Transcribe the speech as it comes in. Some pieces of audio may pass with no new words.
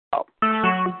Talk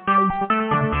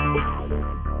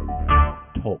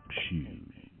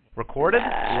shoes. Recorded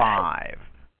live.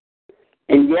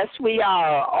 And yes, we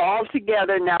are all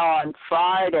together now on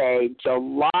Friday,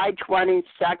 July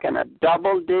 22nd, a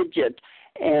double digit.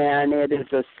 And it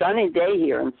is a sunny day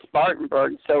here in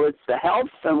Spartanburg. So it's the Health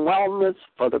and Wellness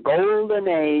for the Golden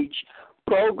Age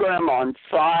program on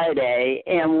Friday.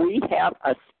 And we have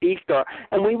a speaker.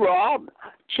 And we were all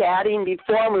chatting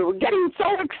before, and we were getting so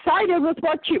excited with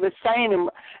what she was saying.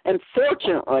 And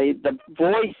fortunately, the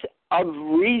voice of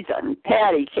reason,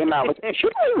 Patty, came out with,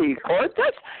 should we record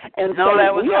this? And no, so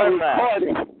that was we are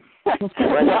recording. It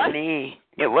wasn't me.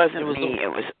 It wasn't me. It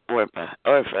was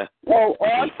Orpha. Oh,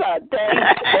 Orpha,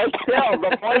 thanks. But still,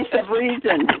 the voice of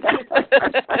reason.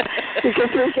 Because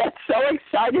we get so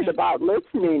excited about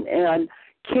listening. And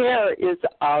Kare is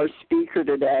our speaker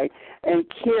today. And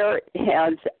Kare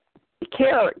is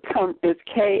Kare.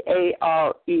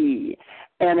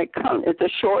 And it's a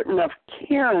shorten of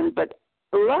Karen, but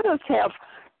let us have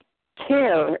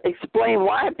Kare explain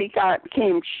why it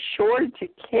became short to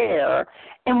Kare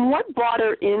and what brought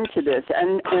her into this.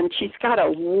 And she's got a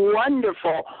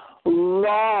wonderful,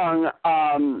 long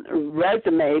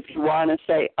resume, if you want to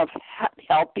say, of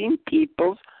helping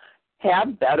people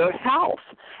have better health.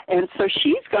 And so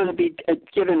she's going to be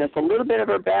giving us a little bit of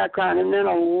her background and then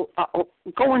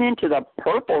going into the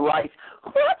purple rice.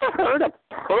 Who ever heard of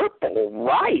purple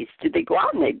rice? Did they go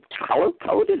out and they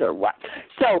color-coded or what?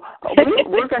 So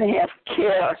we're going to have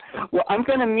Kare. Well, I'm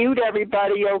going to mute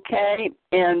everybody, okay?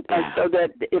 And so that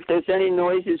if there's any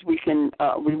noises, we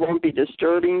won't be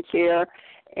disturbing Kare.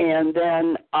 And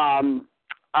then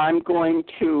I'm going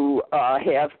to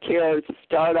have Kare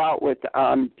start out with,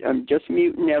 I'm just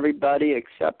muting everybody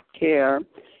except Kare.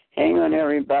 Hang on,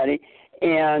 everybody.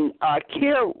 And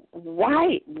Kare,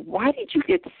 why did you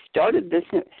get started this?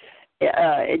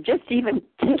 Just even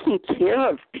taking care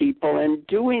of people and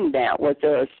doing that, was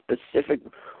there a specific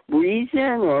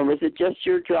reason, or was it just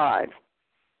your drive?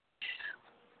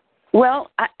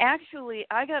 Well,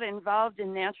 I got involved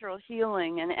in natural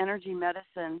healing and energy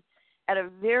medicine at a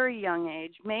very young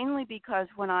age, mainly because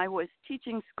when I was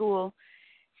teaching school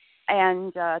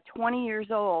and 20 years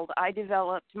old, I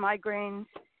developed migraines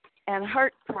and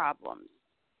heart problems.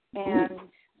 And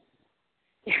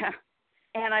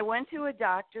and I went to a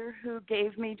doctor who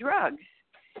gave me drugs.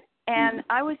 And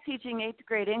I was teaching 8th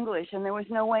grade English, and there was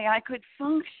no way I could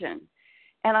function.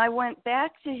 And I went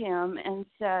back to him and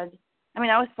said,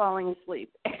 I was falling asleep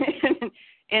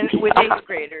with 8th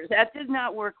graders. That did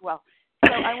not work well.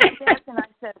 So I went back and I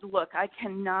said, look, I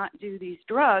cannot do these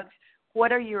drugs.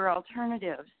 What are your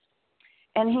alternatives?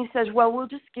 And he says, well, we'll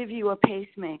just give you a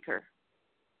pacemaker.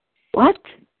 What?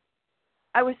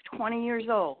 I was 20 years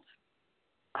old.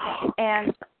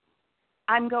 And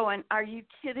I'm going, are you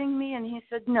kidding me? And he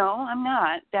said, no, I'm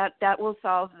not. That will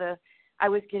solve I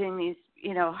was getting these,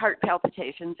 heart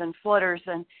palpitations and flutters.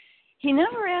 And he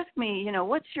never asked me,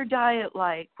 what's your diet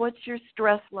like? What's your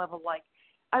stress level like?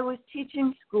 I was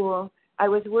teaching school. I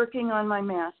was working on my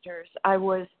master's. I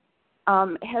was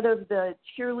head of the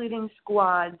cheerleading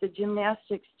squad, the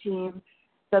gymnastics team,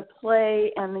 the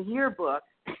play, and the yearbook,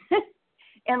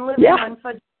 and living on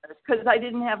fudge because I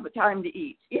didn't have the time to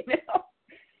eat,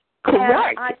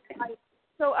 Correct.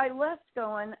 So I left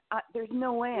going, there's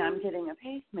no way I'm getting a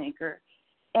pacemaker.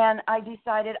 And I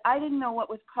decided I didn't know what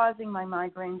was causing my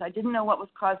migraines. I didn't know what was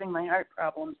causing my heart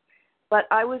problems. But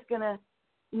I was going to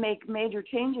make major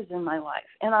changes in my life.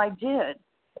 And I did.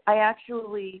 I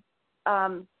actually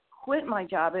quit my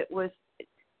job. It was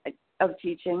of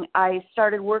teaching. I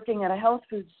started working at a health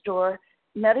food store,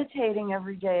 meditating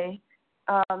every day,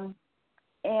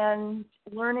 and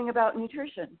learning about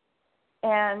nutrition.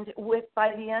 And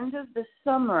by the end of the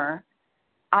summer,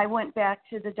 I went back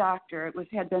to the doctor. It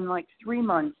had been like 3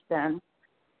 months then,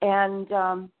 and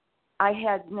I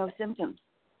had no symptoms.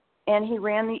 And he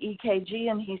ran the EKG,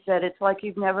 and he said, it's like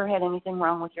you've never had anything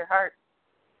wrong with your heart.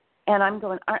 And I'm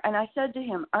going, and I said to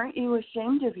him, aren't you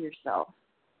ashamed of yourself?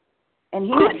 And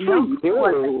he had no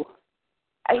clue.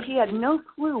 He had no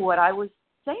clue what I was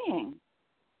saying.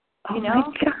 My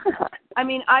God.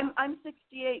 I'm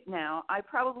 68 now. I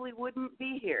probably wouldn't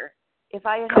be here if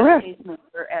I had had a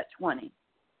pacemaker at 20.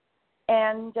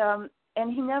 And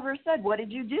he never said, what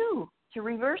did you do to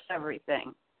reverse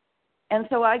everything? And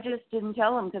so I just didn't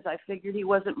tell him because I figured he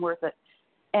wasn't worth it.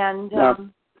 And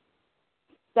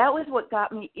that was what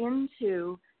got me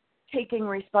into taking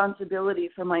responsibility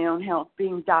for my own health,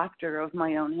 being doctor of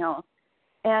my own health.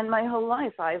 And my whole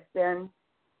life I've been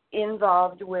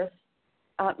involved with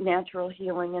natural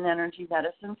healing and energy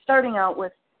medicine, starting out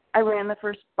with, I ran the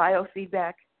first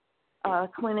biofeedback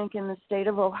clinic in the state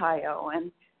of Ohio,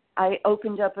 and I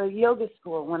opened up a yoga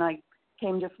school when I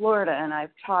came to Florida, and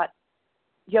I've taught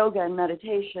yoga and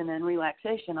meditation and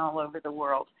relaxation all over the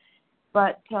world.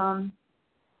 But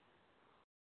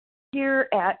here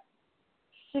at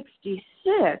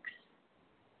 66,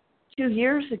 2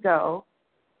 years ago,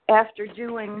 after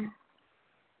doing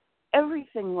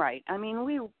everything right, I mean,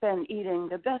 we've been eating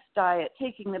the best diet,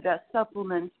 taking the best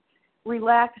supplements,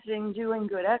 relaxing, doing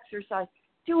good exercise,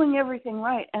 doing everything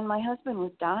right, and my husband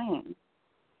was dying.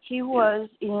 He was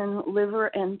in liver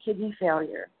and kidney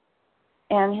failure,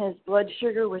 and his blood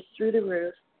sugar was through the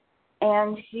roof,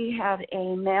 and he had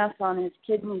a mass on his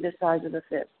kidney the size of a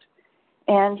fist,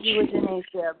 and he was in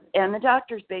AFib, and the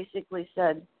doctors basically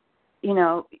said, you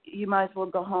know, you might as well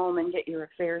go home and get your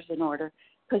affairs in order,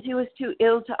 because he was too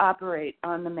ill to operate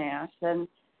on the mass, and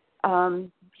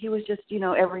he was just, you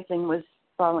know, everything was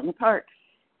falling apart.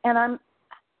 And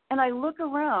I look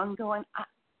around going,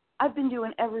 I've been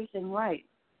doing everything right.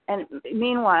 And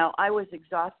meanwhile, I was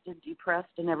exhausted,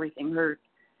 depressed, and everything hurt.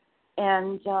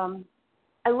 And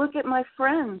I look at my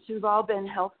friends who've all been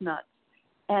health nuts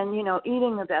and, you know,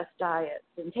 eating the best diets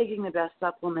and taking the best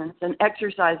supplements and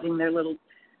exercising their little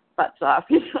butts off,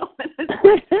 you know.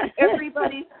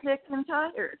 Everybody's sick and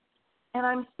tired. And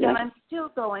I'm still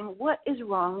going, what is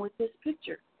wrong with this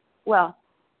picture? Well,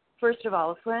 first of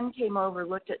all, a friend came over,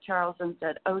 looked at Charles, and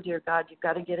said, oh, dear God, you've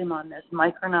got to get him on this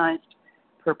micronized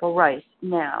purple rice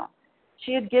now.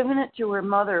 She had given it to her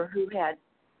mother who had,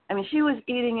 I mean, she was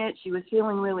eating it, she was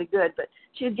feeling really good, but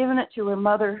she had given it to her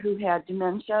mother who had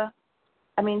dementia.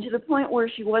 I mean, to the point where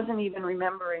she wasn't even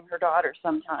remembering her daughter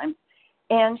sometimes,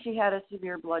 and she had a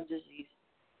severe blood disease.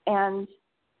 And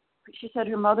she said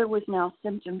her mother was now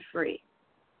symptom-free.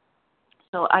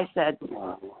 So I said,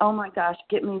 oh, my gosh,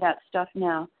 get me that stuff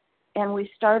now. And we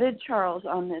started Charles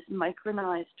on this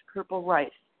micronized purple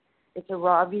rice. It's a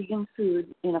raw vegan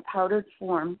food in a powdered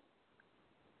form.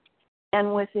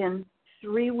 And within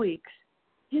 3 weeks,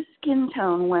 his skin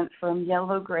tone went from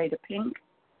yellow-gray to pink,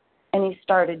 and he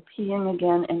started peeing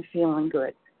again and feeling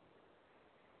good.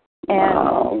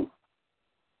 And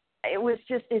it was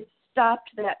just, it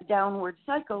stopped that downward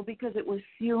cycle because it was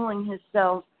fueling his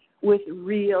cells with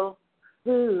real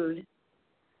food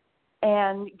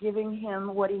and giving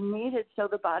him what he needed so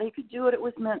the body could do what it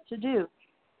was meant to do.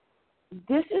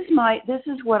 This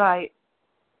is what I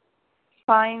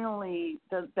finally,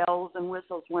 the bells and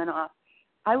whistles went off.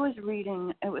 I was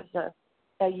reading, it was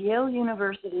a Yale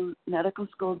University Medical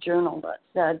School journal that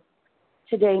said,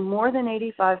 today more than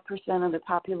 85% of the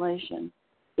population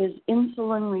is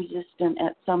insulin resistant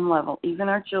at some level, even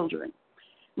our children.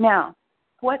 Now,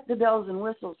 what the bells and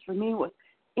whistles for me was,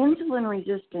 insulin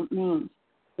resistant means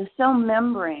the cell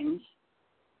membranes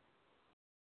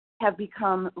have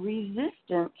become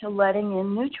resistant to letting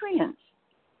in nutrients.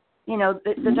 You know,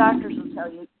 the doctors will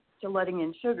tell you to letting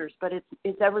in sugars, but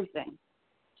it's everything.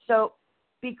 So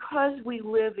because we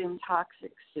live in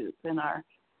toxic soup and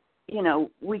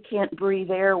we can't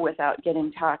breathe air without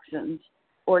getting toxins,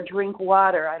 or drink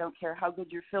water, I don't care how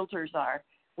good your filters are,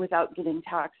 without getting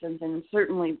toxins, and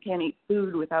certainly can't eat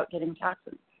food without getting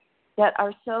toxins, that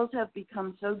our cells have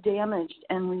become so damaged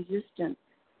and resistant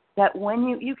that when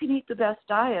you can eat the best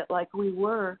diet like we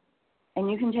were, and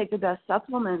you can take the best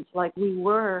supplements like we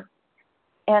were,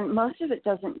 and most of it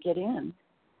doesn't get in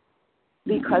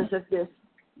because of this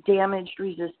damaged,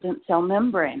 resistant cell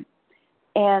membrane.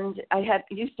 And I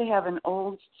used to have an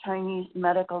old Chinese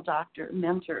medical doctor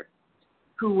mentor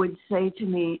who would say to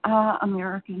me,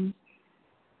 Americans,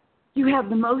 you have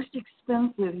the most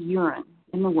expensive urine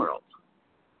in the world.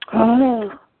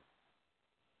 Oh.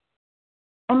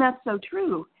 And that's so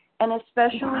true. And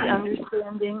especially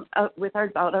understanding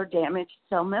about our damaged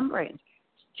cell membranes.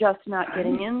 It's just not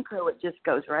getting in, so it just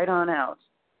goes right on out.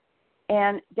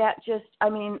 And that just,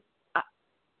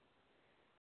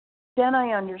 then I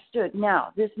understood.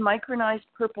 Now, this micronized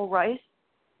purple rice,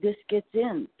 this gets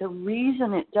in. The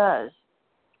reason it does,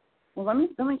 well,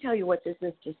 let me tell you what this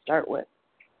is to start with.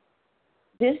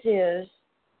 This is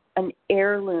an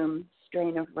heirloom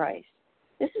strain of rice.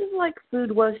 This is like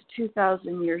food was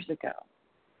 2,000 years ago.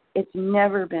 It's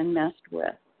never been messed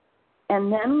with. And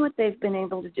then what they've been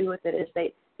able to do with it is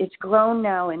it's grown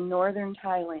now in northern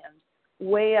Thailand,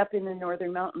 way up in the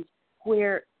northern mountains,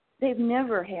 where they've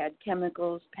never had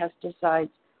chemicals, pesticides,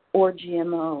 or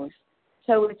GMOs.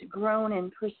 So it's grown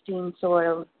in pristine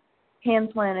soils,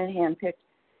 hand-planted, hand-picked,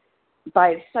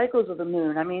 by cycles of the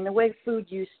moon. The way food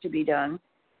used to be done.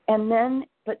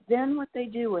 But then what they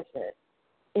do with it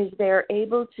is they're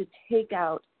able to take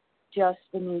out just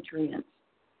the nutrients.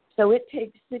 So it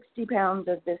takes 60 pounds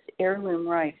of this heirloom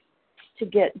rice to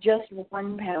get just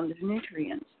 1 pound of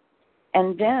nutrients.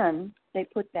 And then they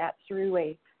put that through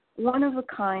a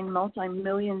one-of-a-kind,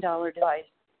 multi-million-dollar device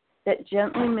that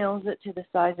gently mills it to the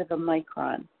size of a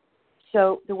micron.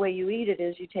 So the way you eat it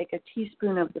is you take a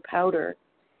teaspoon of the powder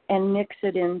and mix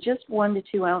it in just 1 to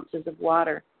 2 ounces of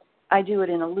water. I do it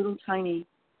in a little tiny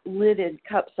lidded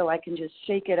cup so I can just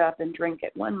shake it up and drink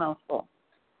it, one mouthful.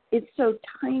 It's so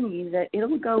tiny that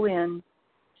it'll go in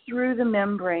through the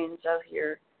membranes of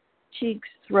your cheeks,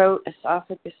 throat,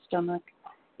 esophagus, stomach.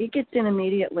 It gets in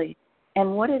immediately.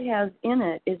 And what it has in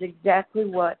it is exactly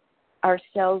what our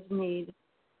cells need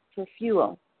for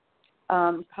fuel.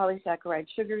 Polysaccharide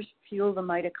sugars fuel the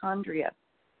mitochondria.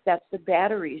 That's the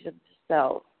batteries of the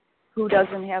cells. Who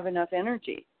doesn't have enough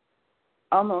energy?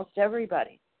 Almost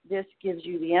everybody. This gives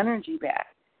you the energy back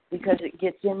because it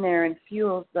gets in there and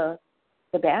fuels the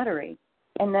battery.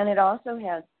 And then it also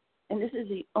has, and this is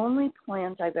the only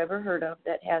plant I've ever heard of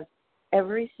that has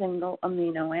every single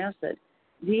amino acid.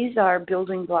 These are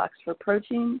building blocks for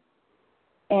protein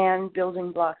and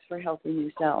building blocks for healthy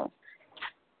new cells.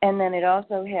 And then it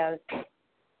also has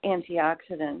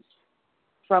antioxidants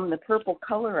from the purple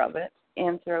color of it,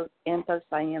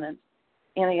 anthocyanins,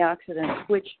 antioxidants,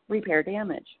 which repair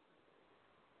damage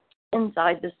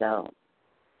inside the cells.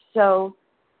 So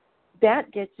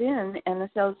that gets in, and the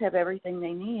cells have everything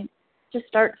they need to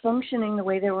start functioning the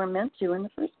way they were meant to in the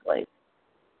first place.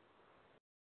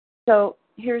 So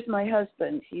here's my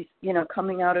husband. He's,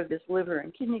 coming out of this liver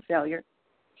and kidney failure.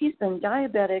 He's been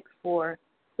diabetic for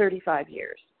 35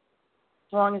 years,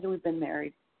 as long as we've been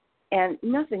married. And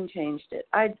nothing changed it.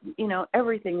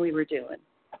 Everything we were doing,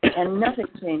 and nothing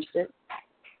changed it.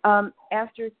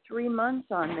 After 3 months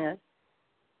on this,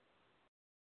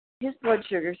 his blood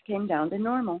sugars came down to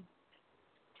normal.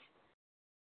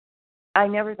 I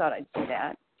never thought I'd see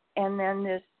that. And then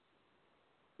this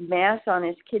mass on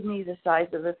his kidney the size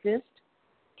of a fist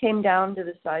came down to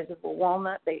the size of a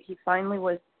walnut. He finally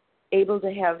was able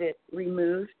to have it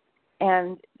removed,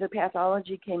 and the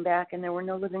pathology came back, and there were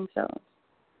no living cells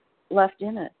left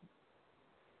in it.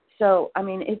 So,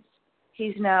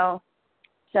 he's now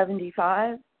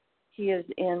 75. He is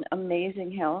in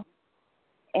amazing health.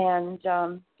 And,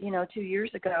 2 years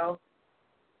ago,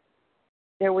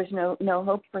 there was no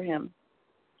hope for him.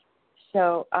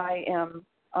 So I am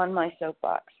on my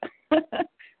soapbox.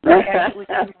 Actually,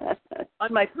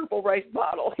 on my purple rice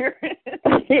bottle here,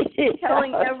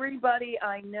 telling everybody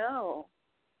I know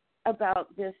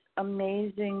about this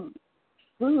amazing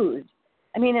food.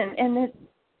 And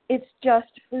it's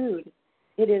just food.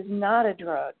 It is not a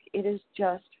drug. It is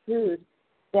just food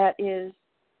that is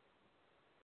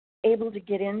able to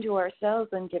get into our cells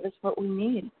and give us what we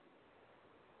need.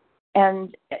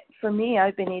 And for me,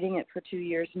 I've been eating it for 2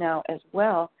 years now as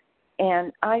well,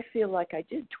 and I feel like I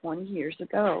did 20 years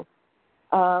ago.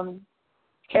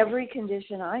 Every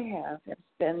condition I have has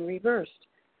been reversed.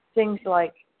 Things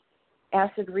like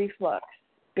acid reflux,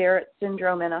 Barrett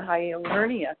syndrome, and a hiatal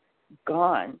hernia,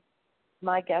 gone.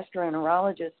 My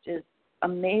gastroenterologist is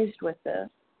amazed with this.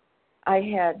 I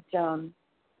had,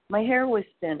 my hair was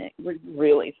thin. It was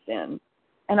really thin.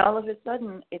 And all of a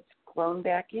sudden, it's grown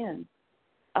back in.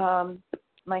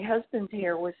 My husband's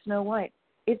hair was snow white.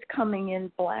 It's coming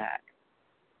in black.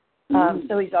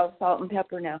 So he's all salt and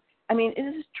pepper now. It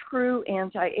is true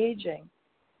anti-aging.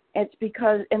 It's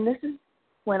because, and this is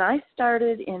when I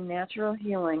started in natural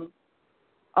healing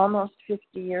almost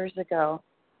 50 years ago,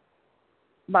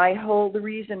 the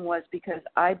reason was because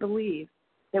I believe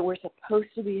that we're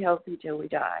supposed to be healthy till we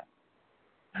die.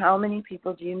 How many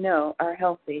people do you know are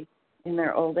healthy in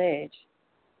their old age?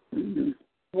 Mm-hmm.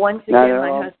 Once again,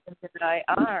 my husband and I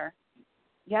are.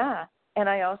 Yeah. And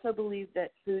I also believe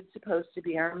that food's supposed to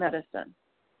be our medicine.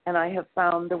 And I have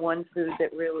found the one food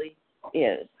that really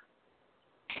is.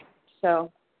 So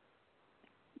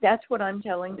that's what I'm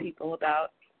telling people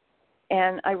about.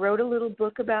 And I wrote a little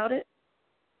book about it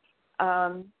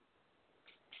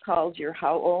called You're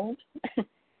How Old?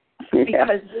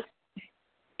 Because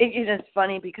it's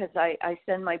funny because I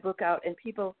send my book out and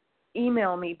people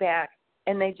email me back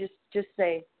and they just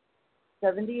say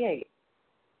 78,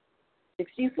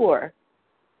 64,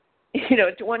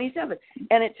 27.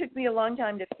 And it took me a long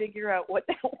time to figure out what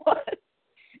that was.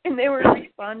 And they were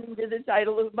responding to the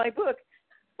title of my book.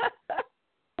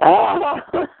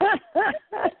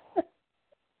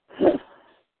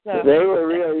 So, they were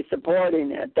really supporting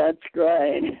it. That's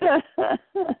great.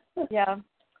 Yeah.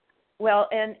 Well,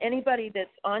 and anybody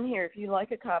that's on here, if you like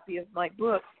a copy of my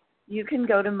book, you can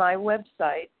go to my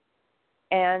website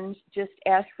and just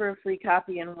ask for a free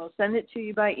copy, and we'll send it to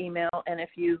you by email. And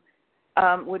if you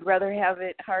would rather have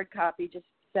it hard copy, just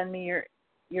send me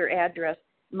your address.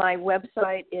 My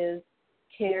website is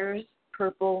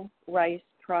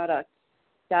carespurplericeproducts.com.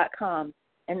 purplericeproducts.com,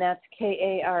 and that's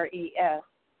Kares,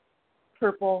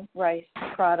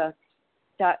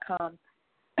 purplericeproducts.com.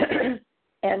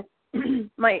 And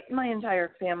my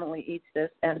entire family eats this.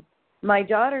 And my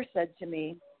daughter said to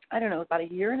me, I don't know, about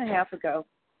a year and a half ago,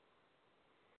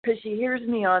 because she hears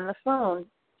me on the phone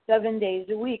 7 days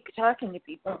a week talking to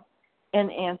people and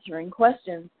answering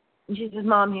questions. And she says,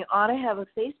 Mom, you ought to have a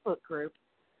Facebook group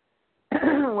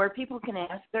where people can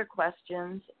ask their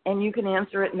questions and you can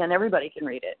answer it and then everybody can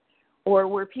read it, or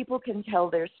where people can tell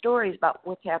their stories about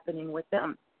what's happening with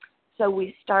them. So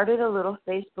we started a little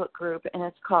Facebook group, and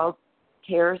it's called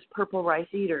Kare's Purple Rice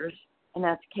Eaters, and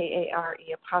that's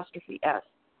Kare''S.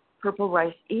 Purple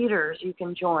Rice Eaters, you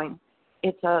can join.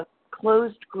 It's a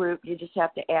closed group. You just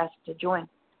have to ask to join.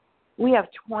 We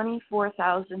have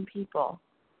 24,000 people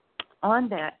on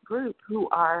that group who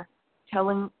are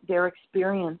telling their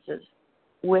experiences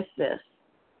with this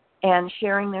and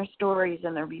sharing their stories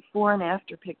and their before and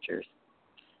after pictures.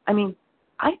 I mean,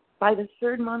 by the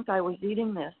third month I was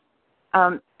eating this,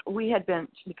 we had been,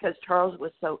 because Charles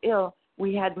was so ill,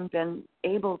 we hadn't been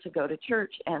able to go to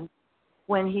church. And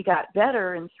when he got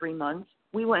better in 3 months,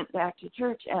 we went back to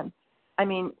church. And, I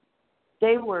mean,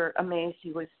 they were amazed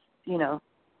he was, he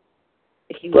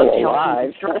was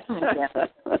alive.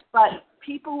 But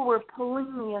people were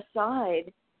pulling me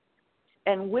aside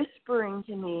and whispering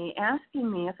to me,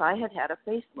 asking me if I had had a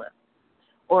facelift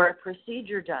or a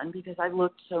procedure done because I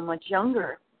looked so much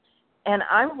younger. And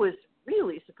I was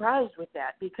really surprised with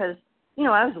that because,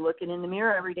 I was looking in the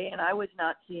mirror every day and I was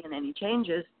not seeing any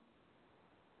changes.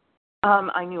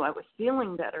 I knew I was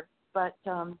feeling better, but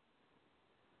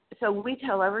so we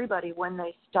tell everybody when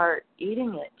they start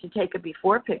eating it to take a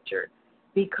before picture,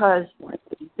 because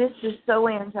this is so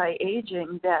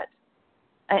anti-aging that,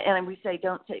 and we say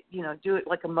don't take, do it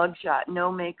like a mugshot,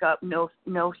 no makeup, no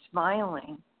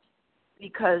smiling,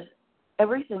 because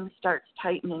everything starts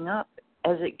tightening up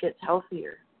as it gets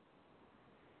healthier.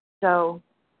 So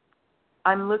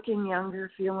I'm looking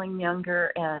younger, feeling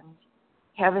younger, and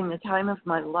having the time of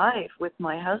my life with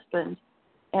my husband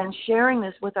and sharing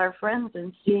this with our friends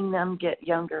and seeing them get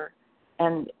younger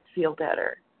and feel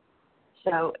better.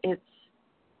 So it's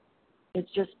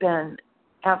just been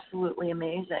absolutely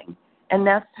amazing. And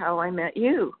that's how I met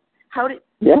you. How did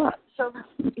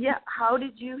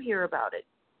you hear about it?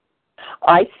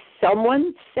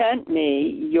 Someone sent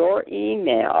me your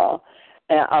email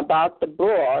about the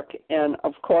book, and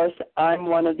of course I'm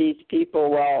one of these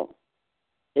people,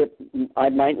 I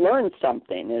might learn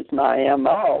something is my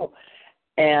MO.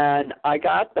 And I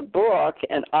got the book,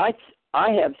 and I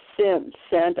have since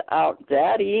sent out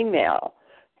that email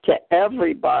to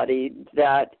everybody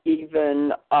that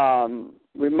even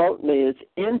remotely is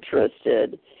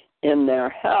interested in their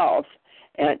health,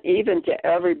 and even to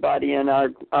everybody in our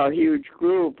huge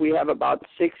group. We have about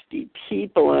 60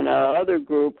 people in our other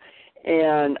group,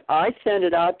 and I sent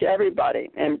it out to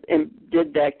everybody and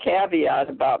did that caveat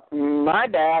about, my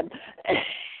bad,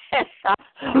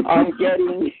 I'm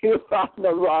getting you on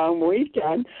the wrong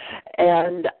weekend,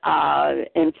 and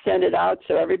send it out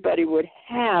so everybody would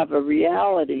have a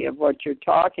reality of what you're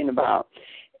talking about.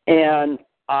 And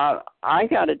I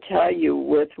got to tell you,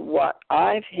 with what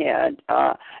I've had,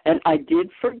 and I did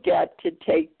forget to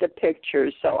take the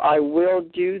pictures, so I will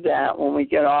do that when we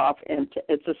get off. And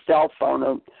it's a cell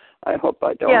phone. I hope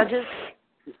I don't.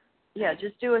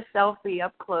 Just do a selfie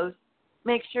up close.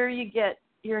 Make sure you get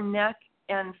your neck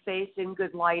and face in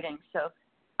good lighting. So,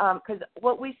 because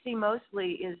what we see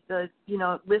mostly is the,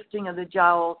 lifting of the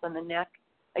jowls and the neck.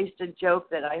 I used to joke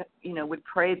that I, would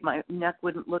pray my neck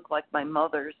wouldn't look like my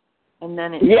mother's, and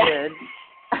then it did.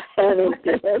 And it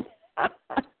did.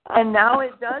 And now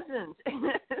it doesn't.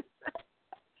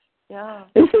 Yeah.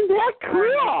 Isn't that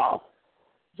cool?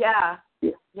 Yeah.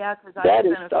 Yeah, because that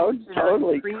is so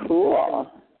totally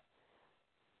cool.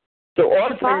 So,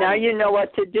 also, now you know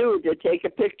what to do, to take a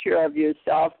picture of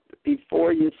yourself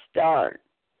before you start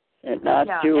and not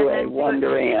do a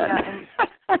Wonderland.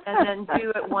 And then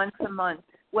do it once a month.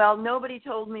 Well, nobody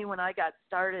told me when I got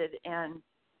started, and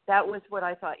that was what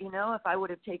I thought, if I would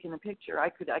have taken a picture, I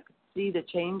could see the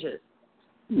changes.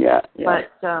 Yeah. But,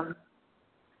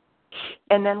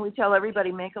 and then we tell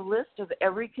everybody, make a list of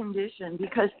every condition,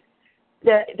 because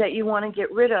that you want to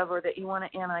get rid of or that you want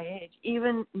to anti-age,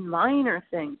 even minor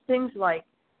things like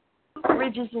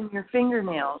ridges in your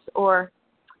fingernails or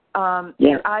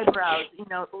your eyebrows.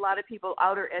 A lot of people,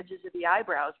 outer edges of the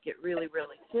eyebrows get really,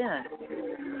 really thin.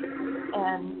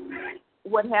 And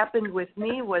what happened with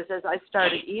me was, as I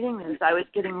started eating this, I was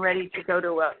getting ready to go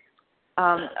to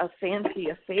a fancy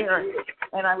affair,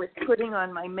 and I was putting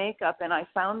on my makeup, and I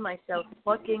found myself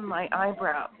plucking my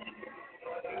eyebrows.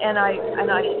 and I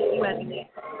went,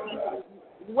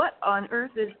 what on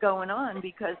earth is going on?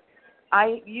 Because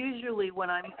I usually, when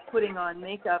I'm putting on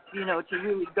makeup, to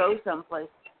really go someplace,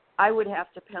 I would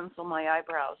have to pencil my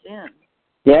eyebrows in.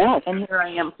 Yes. And here I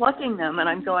am plucking them, and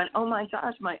I'm going, oh my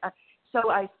gosh,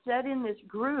 So I said in this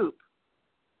group,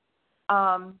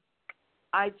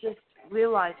 I just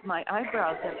realized my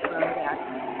eyebrows have grown back,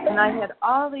 and I had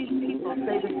all these people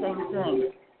say the same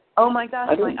thing. Oh my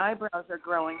gosh, my eyebrows are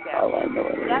growing back.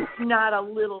 That's not a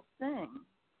little thing.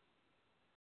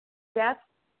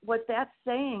 What that's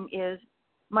saying is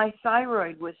my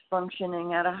thyroid was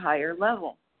functioning at a higher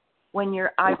level. When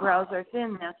your eyebrows are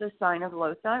thin, that's a sign of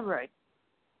low thyroid.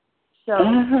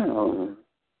 So,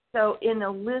 so in a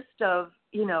list of,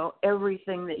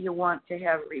 everything that you want to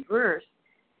have reversed,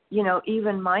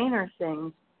 even minor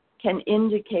things can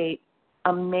indicate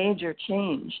a major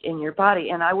change in your body.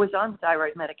 And I was on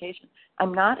thyroid medication.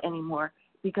 I'm not anymore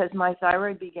because my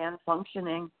thyroid began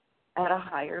functioning at a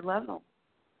higher level.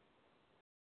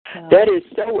 That is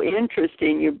so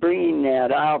interesting you bringing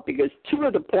that out, because two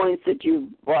of the points that you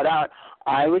brought out,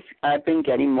 I've been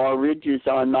getting more ridges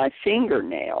on my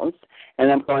fingernails,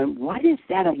 and I'm going, what is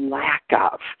that a lack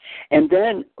of? And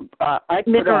then I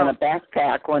put on a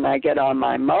backpack when I get on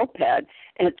my moped,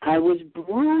 and I was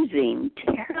bruising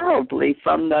terribly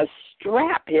from the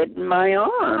strap hitting my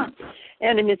arm.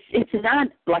 And it's not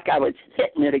like I was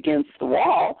hitting it against the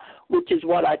wall, which is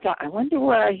what I thought. I wonder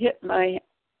where I hit my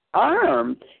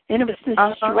arm, and it was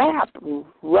the strap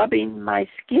rubbing my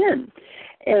skin.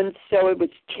 And so it was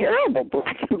terrible,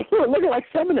 black and blue. It looked like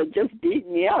someone had just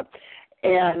beaten me up.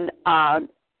 And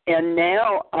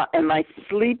now, and my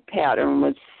sleep pattern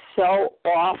was so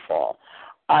awful.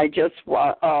 I just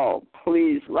want,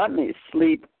 please let me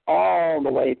sleep all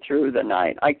the way through the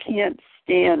night. I can't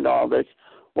stand all this.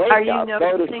 Wake up,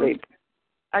 go to sleep.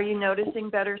 Are you noticing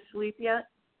better sleep yet?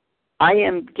 I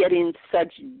am getting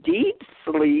such deep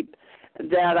sleep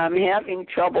that I'm having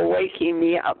trouble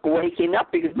waking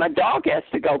up because my dog has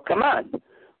to go, come on,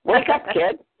 wake up,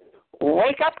 kid.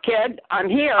 Wake up, kid. I'm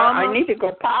here. I need to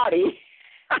go potty.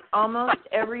 Almost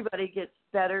everybody gets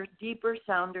better, deeper,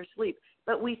 sounder sleep.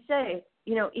 But we say,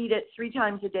 eat it 3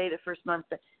 times a day the first month,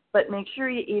 but make sure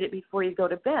you eat it before you go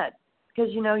to bed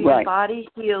because, your body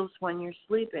heals when you're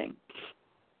sleeping.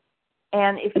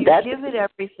 And if you give it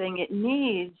everything it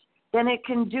needs, then it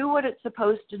can do what it's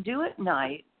supposed to do at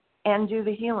night and do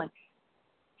the healing.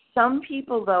 Some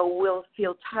people, though, will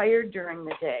feel tired during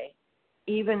the day,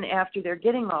 even after they're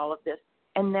getting all of this.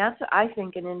 And that's, I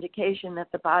think, an indication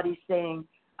that the body's saying,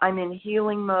 I'm in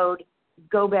healing mode,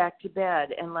 go back to bed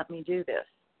and let me do this.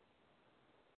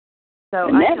 So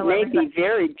and that may be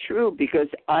very true because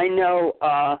I know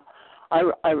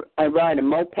I ride a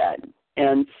moped.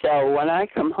 And so when I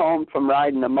come home from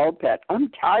riding the moped, I'm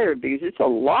tired because it's a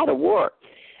lot of work.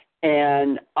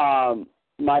 And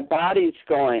my body's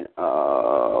going,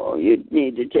 oh, you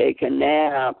need to take a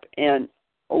nap. And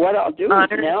what I'll do is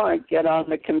now I get on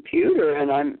the computer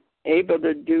and I'm able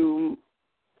to do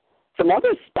some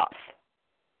other stuff.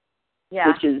 Yeah.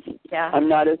 Which is, I'm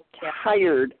not as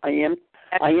tired. I am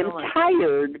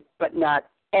tired, but not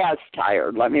as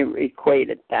tired. Let me equate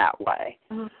it that way.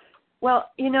 Mm-hmm.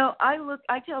 Well,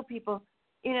 I tell people,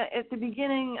 at the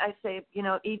beginning I say,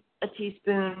 eat a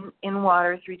teaspoon in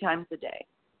water 3 times a day.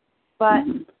 But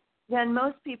then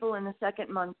most people in the second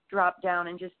month drop down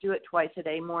and just do it twice a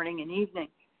day, morning and evening.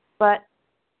 But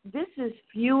this is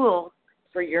fuel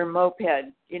for your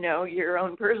moped, your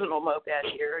own personal moped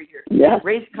here, or your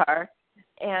race car.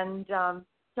 And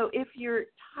so if you're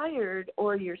tired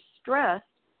or you're stressed,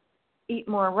 eat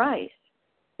more rice.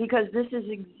 Because this is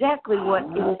exactly what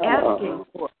it's asking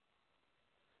for.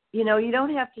 You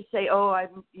don't have to say, I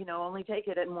only take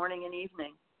it at morning and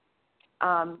evening.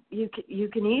 You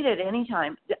can eat it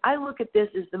anytime. I look at this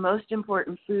as the most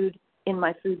important food in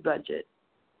my food budget.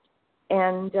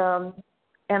 And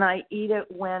I eat it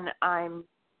when I'm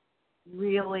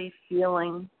really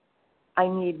feeling I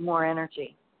need more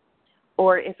energy.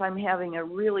 Or if I'm having a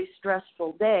really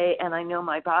stressful day and I know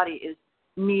my body is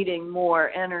needing more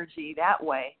energy that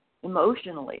way,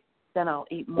 emotionally, then I'll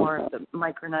eat more of the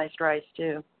micronized rice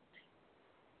too.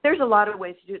 There's a lot of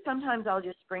ways to do it. Sometimes I'll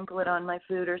just sprinkle it on my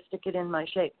food or stick it in my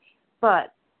shake.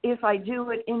 But if I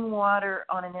do it in water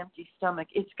on an empty stomach,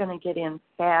 it's going to get in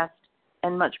fast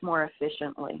and much more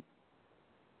efficiently.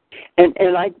 And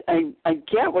I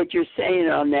get what you're saying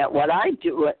on that. What I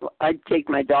do, I take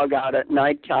my dog out at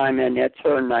nighttime, and it's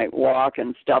her night walk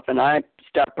and stuff, and I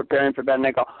start preparing for bed, and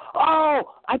I go,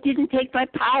 I didn't take my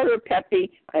powder,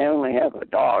 Peppy. I only have a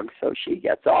dog, so she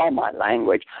gets all my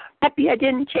language. Peppy, I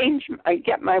didn't change. I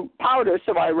get my powder,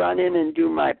 so I run in and do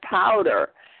my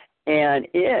powder. and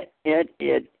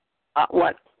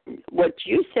what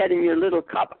you said in your little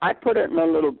cup, I put it in a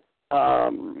little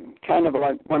kind of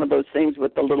like one of those things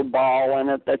with the little ball in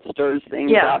it that stirs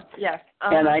things up. Yes.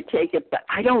 And I take it, but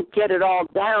I don't get it all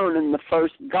down in the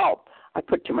first gulp. I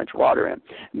put too much water in.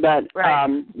 But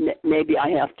maybe I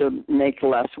have to make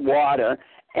less water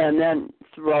and then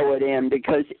throw it in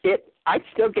because I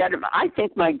still get it. I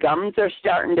think my gums are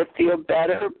starting to feel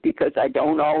better because I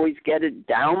don't always get it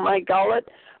down my gullet.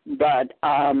 But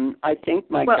I think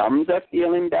my gums are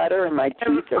feeling better and my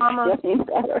teeth are feeling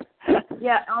better.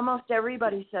 Yeah, almost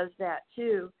everybody says that,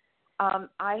 too.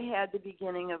 I had the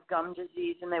beginning of gum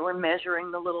disease, and they were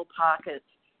measuring the little pockets,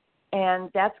 and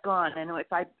that's gone. And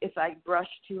if I brushed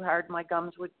too hard, my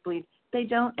gums would bleed. They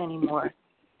don't anymore.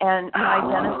 And my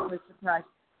dentist was surprised.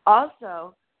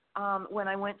 Also, when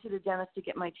I went to the dentist to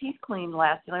get my teeth cleaned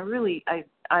last, and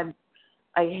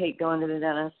I hate going to the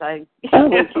dentist.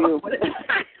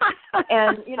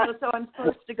 And, so I'm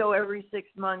supposed to go every 6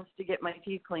 months to get my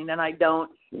teeth cleaned, and I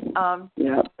don't.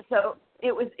 So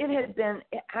it had been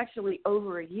actually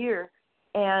over a year,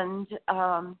 and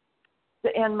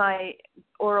my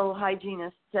oral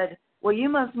hygienist said, well, you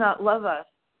must not love us.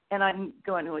 And I'm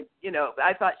going,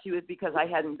 I thought she was because I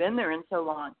hadn't been there in so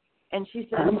long. And she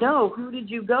said, no, who did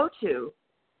you go to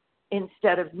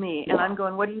instead of me? And I'm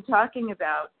going, what are you talking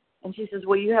about? And she says,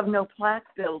 well, you have no plaque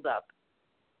buildup.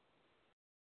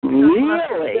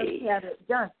 Really? Just had it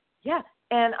done. Yeah.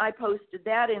 And I posted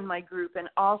that in my group, and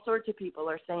all sorts of people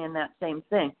are saying that same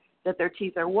thing, that their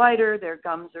teeth are whiter, their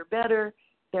gums are better.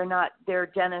 Their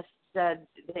dentist said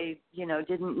they,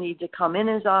 didn't need to come in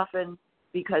as often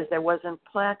because there wasn't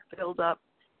plaque buildup.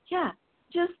 Yeah,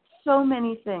 just so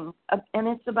many things. And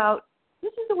it's about,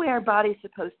 this is the way our body's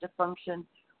supposed to function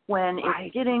when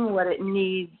it's getting what it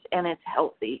needs and it's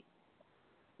healthy.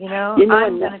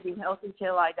 I'm going to be healthy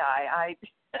till I die.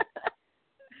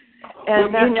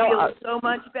 And that feels so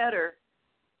much better.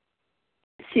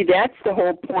 See, that's the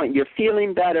whole point. You're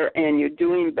feeling better and you're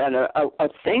doing better. A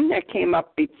thing that came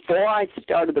up before I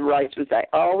started the rice was I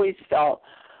always felt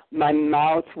my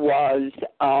mouth was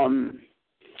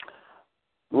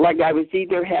like I was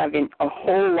either having a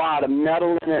whole lot of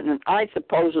metal in it, and I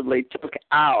supposedly took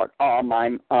out all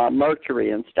my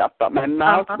mercury and stuff, but my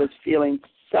mouth was feeling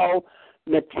so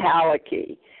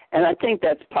metallic-y. And I think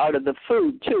that's part of the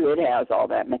food, too. It has all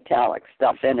that metallic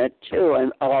stuff in it, too,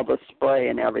 and all the spray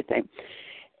and everything.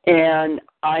 And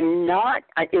I'm not,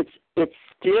 it's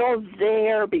still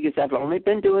there because I've only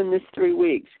been doing this 3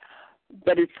 weeks,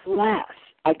 but it's less.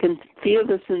 I can feel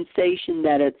the sensation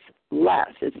that it's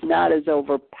less. It's not as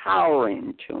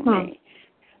overpowering to me.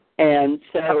 And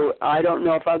so I don't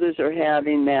know if others are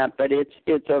having that, but it's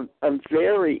a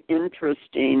very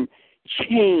interesting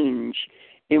change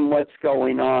in what's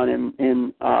going on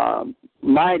in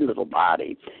my little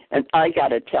body. And I got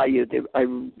to tell you,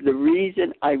 the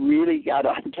reason I really got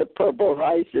onto purple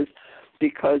rice is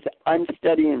because I'm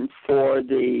studying for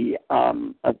the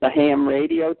ham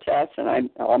radio test, and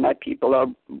all my people are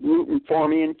rooting for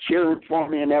me and cheering for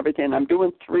me and everything. I'm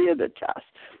doing 3 of the tests.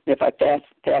 If I pass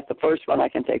the first one, I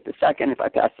can take the second. If I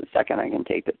pass the second, I can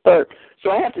take the third.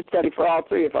 So I have to study for all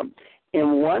 3 of them.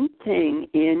 And one thing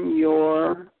in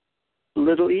your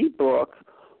little e-book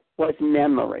was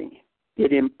memory.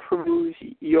 It improves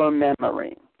your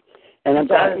memory. And I'm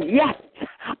going, yes,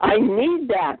 I need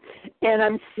that. And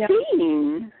I'm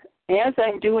seeing, as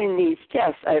I'm doing these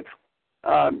tests, I've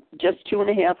just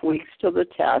 2.5 weeks to the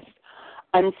test,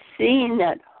 I'm seeing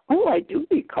that, I do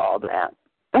recall that.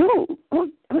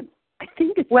 I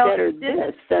think it's better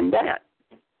this than that.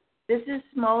 This is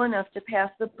small enough to pass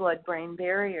the blood-brain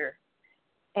barrier.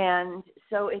 And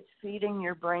so it's feeding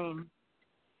your brain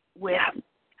with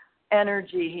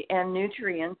energy and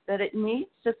nutrients that it needs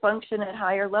to function at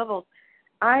higher levels.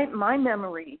 My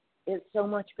memory is so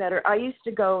much better. I used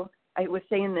to go, I was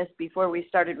saying this before we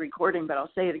started recording, but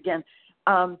I'll say it again.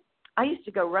 I used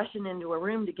to go rushing into a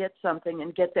room to get something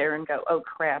and get there and go, oh,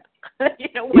 crap.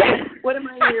 What am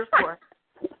I here for?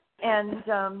 And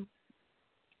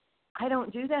I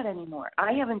don't do that anymore.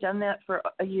 I haven't done that for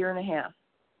a year and a half.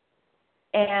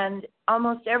 And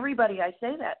almost everybody I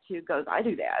say that to goes, I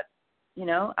do that.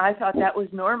 I thought that was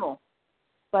normal,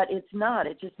 but it's not.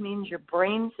 It just means your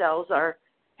brain cells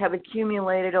have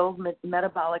accumulated old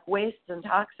metabolic wastes and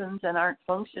toxins and aren't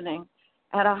functioning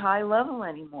at a high level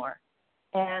anymore.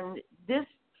 And this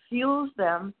fuels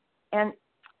them. And,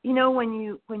 when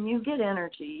you get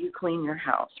energy, you clean your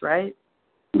house, right?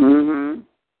 Mm-hmm.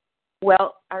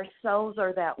 Well, our cells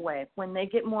are that way. When they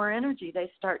get more energy,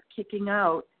 they start kicking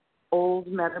out old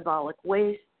metabolic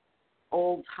waste,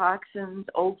 old toxins,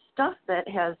 old stuff that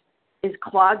has is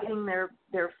clogging their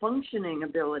functioning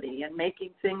ability and making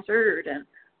things hurt and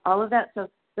all of that. So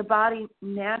the body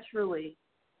naturally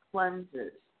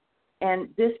cleanses, and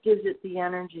this gives it the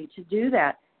energy to do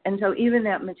that. And so even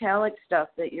that metallic stuff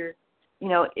that you're,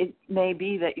 it may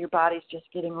be that your body's just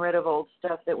getting rid of old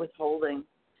stuff that was holding.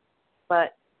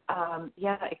 But,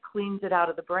 it cleans it out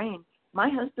of the brain. My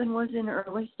husband was in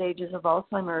early stages of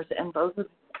Alzheimer's, and both of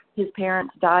his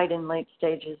parents died in late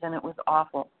stages, and it was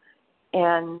awful.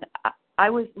 And I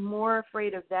was more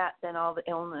afraid of that than all the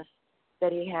illness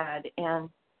that he had. And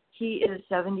he is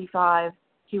 75.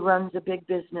 He runs a big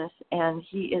business, and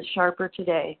he is sharper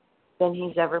today than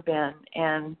he's ever been.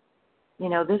 And,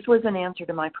 this was an answer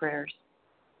to my prayers.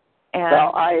 And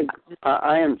well,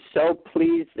 I am so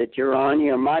pleased that you're on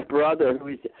here. My brother,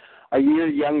 who's a year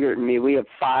younger than me, we have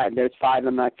 5. There's 5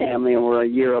 in my family, and we're a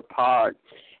year apart.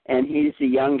 And he's the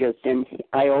youngest, and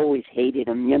I always hated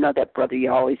him. You know that brother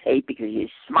you always hate because he's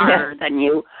smarter than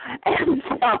you. And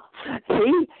so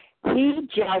he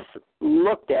just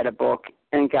looked at a book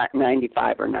and got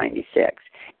 95 or 96.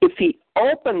 If he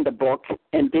opened the book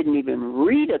and didn't even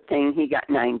read a thing, he got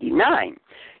 99.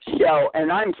 So,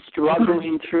 and I'm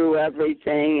struggling through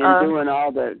everything and doing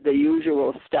all the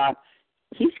usual stuff.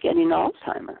 He's getting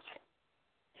Alzheimer's.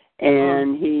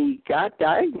 And he got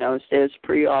diagnosed as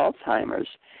pre-Alzheimer's.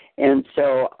 And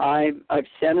so I've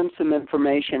sent him some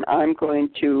information. I'm going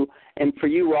to, and for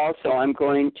you also, I'm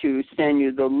going to send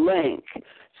you the link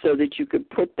so that you could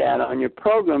put that on your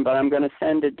program, but I'm going to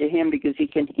send it to him because he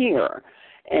can hear.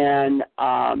 And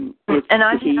I'm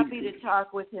happy to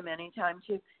talk with him anytime,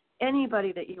 too.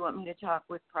 Anybody that you want me to talk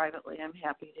with privately, I'm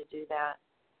happy to do that.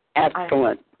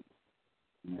 Excellent.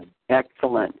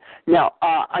 Excellent. Now,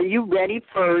 are you ready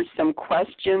for some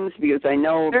questions? Because I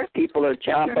know people are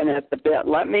chomping at the bit.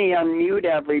 Let me unmute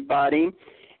everybody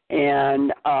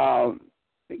and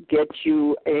get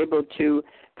you able to.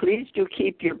 Please do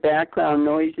keep your background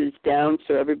noises down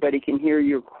so everybody can hear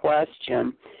your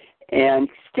question. And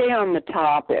stay on the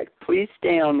topic. Please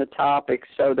stay on the topic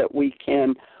so that we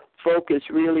can focus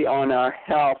really on our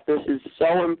health. This is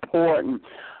so important.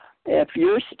 If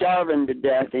you're starving to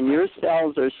death and your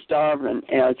cells are starving,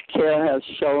 as Kare has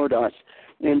showed us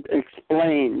and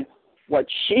explained what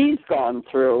she's gone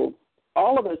through,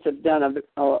 all of us have done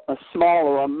a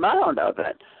smaller amount of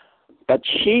it, but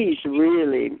she's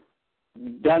really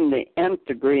done the nth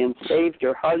degree and saved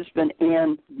her husband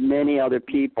and many other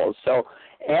people. So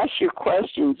ask your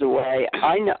questions away.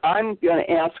 I'm going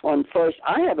to ask one first.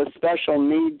 I have a special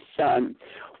needs son.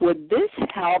 Would this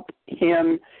help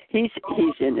him? He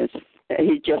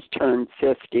just turned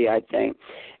 50, I think.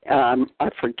 I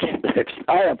forget.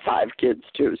 I have 5 kids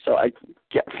too, so I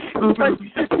get So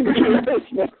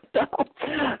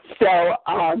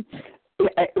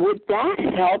would that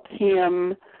help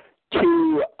him?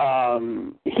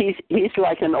 He's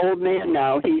like an old man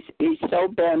now. He's so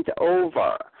bent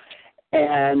over,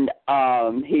 and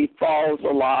he falls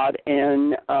a lot.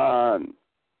 And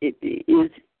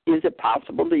is it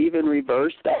possible to even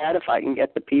reverse that if I can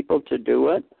get the people to do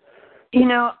it?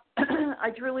 I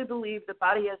truly believe the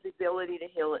body has the ability to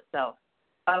heal itself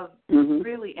of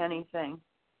really anything.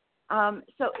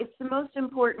 So it's the most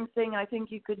important thing I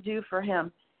think you could do for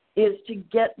him is to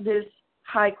get this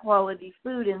high-quality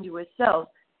food into his cells.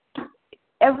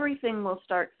 Everything will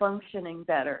start functioning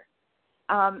better.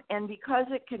 And because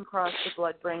it can cross the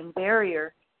blood-brain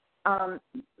barrier,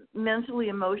 mentally,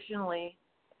 emotionally,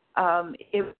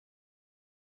 it...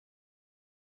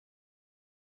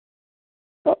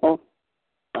 Uh-oh.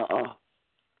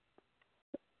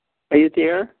 Are you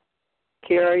there?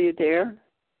 Kare, are you there?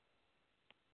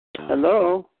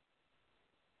 Hello?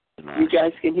 You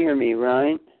guys can hear me,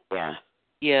 right? Yeah.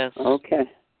 Yes. Okay.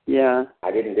 Yeah.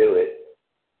 I didn't do it.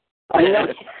 I know.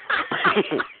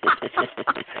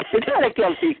 Is that a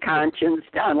guilty conscience,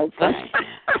 Donaldson?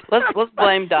 let's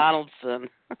blame Donaldson.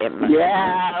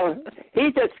 Yeah,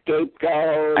 he's a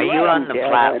scapegoat. Are you on the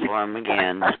platform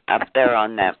again? Up there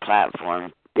on that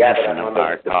platform? Yeah, but I'm on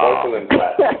the Porcelain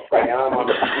platform. Right now I'm on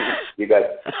you guys.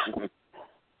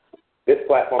 This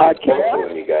platform is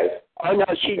Porcelain, you guys. Oh, no,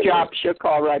 she dropped. She'll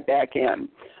call right back in.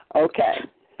 Okay.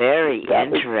 Very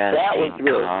interesting. That was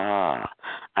good. Oh,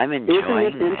 I'm enjoying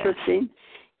Isn't it interesting?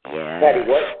 Yeah. Patty,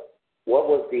 what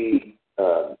was the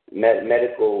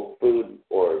medical food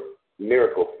or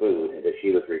miracle food that she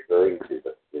was referring to?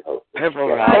 Purple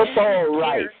rice. Purple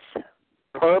rice.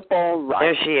 Purple rice.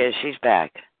 There she is. She's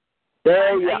back.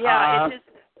 There you are.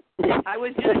 I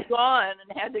was just gone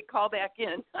and had to call back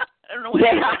in. I don't know what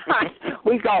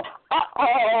we go,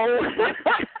 uh-oh.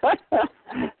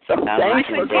 So I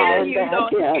could hear you back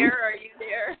going, in. Kare, are you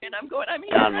there? And I'm going, I'm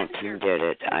here. Donaldson did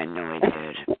it. I know he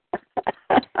did.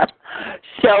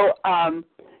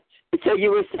 So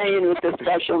you were saying with the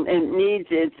special needs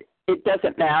is it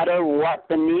doesn't matter what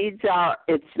the needs are,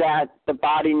 it's that the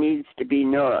body needs to be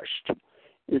nourished.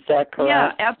 Is that correct?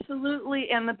 Yeah, absolutely.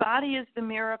 And the body is the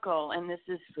miracle, and this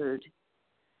is food.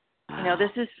 You know,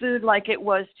 this is food like it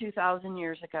was 2,000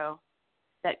 years ago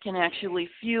that can actually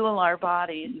fuel our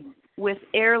bodies with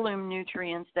heirloom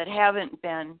nutrients that haven't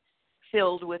been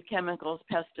filled with chemicals,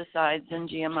 pesticides, and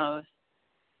GMOs.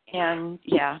 And,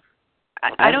 yeah,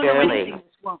 I don't know anything this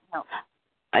won't help.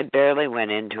 I barely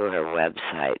went into her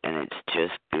website, and it's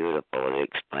just beautiful. It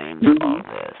explains all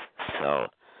this. So,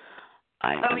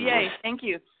 yay! Thank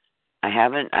you. I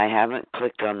haven't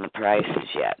clicked on the prices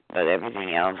yet, but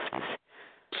everything else is,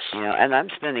 and I'm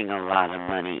spending a lot of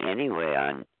money anyway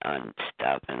on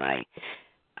stuff, and I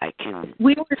can.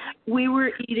 We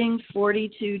were eating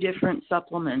 42 different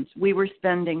supplements. We were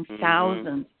spending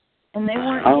thousands, and they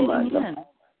weren't getting in.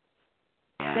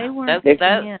 Yeah. They weren't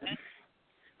getting in.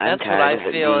 I'm That's what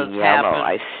I feel is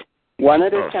happening. One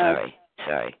at a time.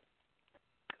 Sorry.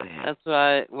 That's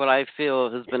what I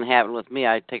feel has been happening with me.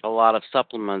 I take a lot of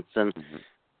supplements, and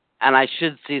I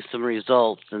should see some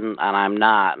results, and I'm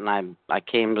not. And I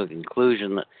came to the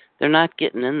conclusion that they're not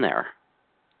getting in there.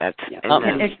 That's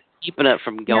keeping it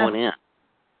from going in.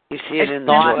 You see it in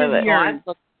the toilet.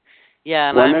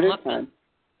 And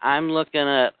I'm looking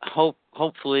at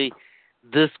hopefully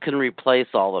this can replace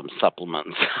all them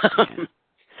supplements.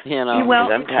 Because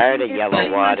I'm tired of yellow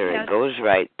water. It goes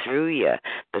right through you.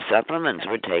 The supplements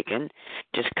we're taking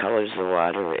just colors the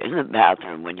water in the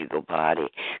bathroom when you go potty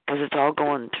because it's all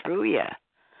going through you.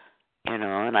 And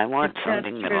I want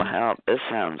something that'll help. This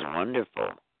sounds wonderful.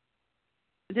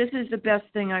 This is the best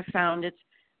thing I've found.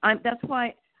 That's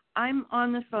why I'm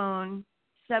on the phone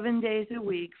 7 days a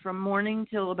week from morning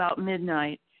till about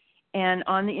midnight and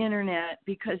on the internet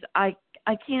because I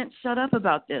can't shut up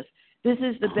about this. This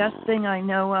is the best thing I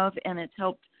know of, and it's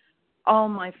helped all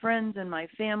my friends and my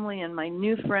family and my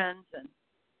new friends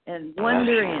and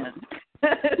wondering.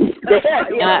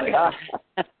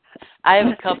 I have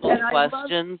a couple of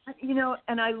questions.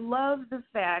 I love the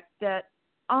fact that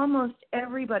almost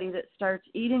everybody that starts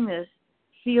eating this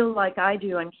feels like I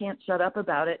do and can't shut up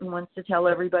about it and wants to tell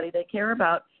everybody they care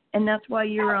about. And that's why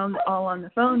you're all on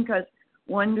the phone, because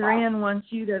Wonder Ann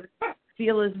wants you to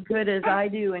feel as good as I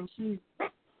do, and she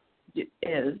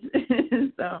is.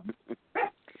 So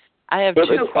I have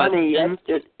two questions.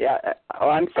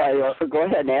 I'm sorry, Arthur. Go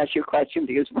ahead and ask your question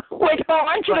because I'm going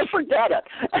to forget it.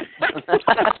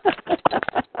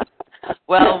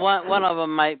 Well, one of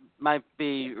them might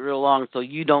be real long, so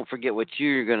you don't forget what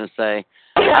you're going to say.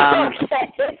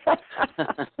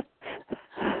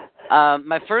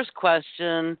 My first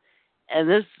question, and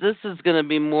this is going to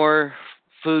be more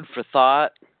food for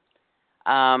thought.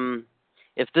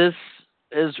 If this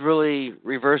is really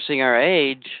reversing our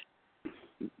age,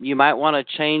 you might want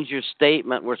to change your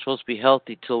statement. We're supposed to be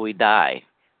healthy till we die.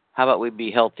 How about we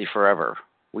be healthy forever?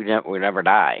 We never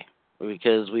die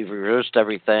because we've reversed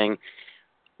everything.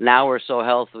 Now we're so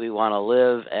healthy we want to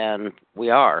live, and we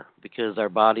are because our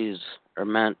bodies are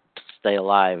meant to stay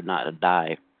alive, not to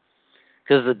die.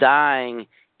 Because the dying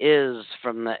is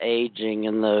from the aging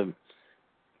and the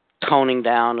toning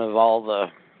down of all the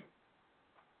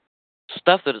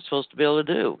stuff that it's supposed to be able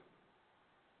to do.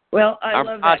 Well, I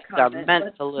love that comment. Are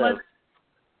meant to live.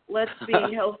 Let's be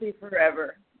healthy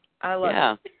forever. I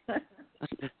love it.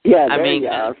 Yeah, I mean,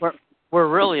 we're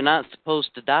really not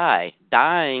supposed to die.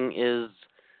 Dying is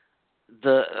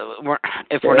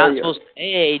if we're not supposed to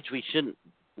age, we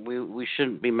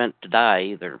shouldn't be meant to die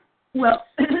either. Well,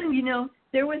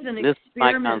 there was an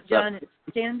experiment done at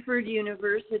Stanford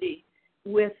University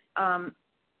with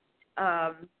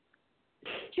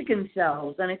chicken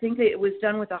cells, and I think it was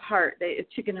done with a heart,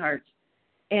 chicken hearts,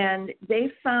 and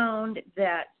they found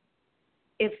that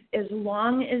if as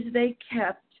long as they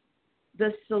kept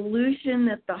the solution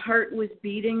that the heart was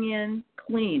beating in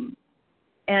clean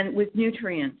and with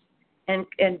nutrients and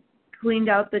cleaned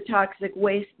out the toxic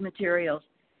waste materials,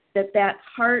 that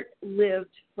heart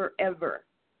lived forever,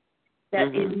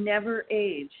 that it never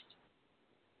aged.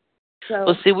 So,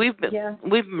 well, see, we've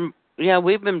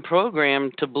been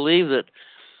programmed to believe that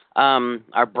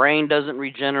our brain doesn't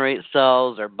regenerate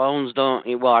cells, our bones don't.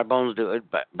 Well, our bones do,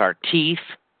 but our teeth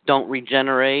don't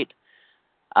regenerate.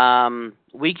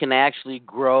 We can actually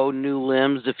grow new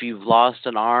limbs if you've lost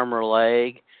an arm or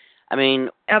leg. I mean,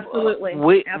 absolutely.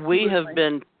 We have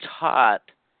been taught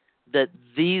that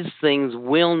these things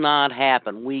will not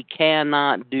happen. We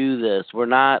cannot do this. We're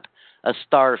not a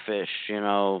starfish,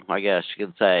 I guess you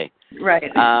could say.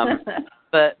 Right.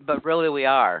 But really we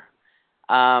are.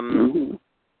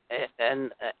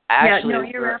 And actually, yeah, no,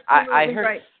 you're absolutely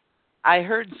right. I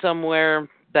heard somewhere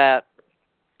that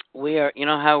we are, you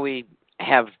know how we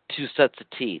have two sets of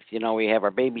teeth. You know, we have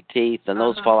our baby teeth, and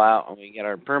those fall out, and we get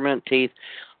our permanent teeth.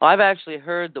 Well, I've actually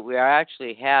heard that we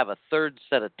actually have a third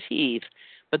set of teeth,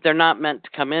 but they're not meant to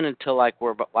come in until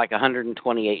we're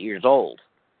 128 years old.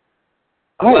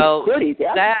 Oh, well, goody,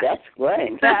 that's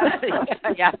great.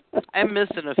 Yeah, I'm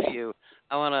missing a few.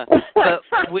 I want to, but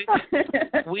we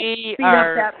speed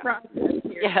are up that process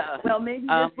here. Yeah. Well, maybe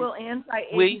this will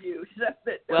anti-age you.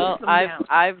 So that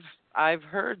I've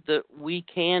heard that we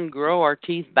can grow our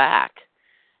teeth back,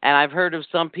 and I've heard of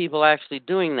some people actually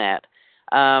doing that.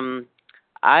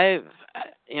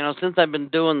 Since I've been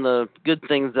doing the good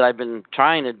things that I've been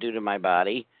trying to do to my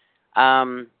body,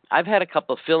 I've had a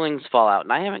couple of fillings fall out,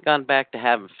 and I haven't gone back to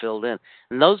have them filled in.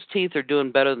 And those teeth are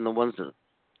doing better than the ones that,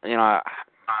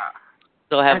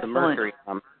 still have the mercury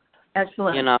on them.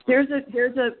 Excellent. There's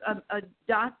a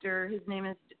doctor. His name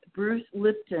is Bruce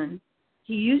Lipton.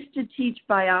 He used to teach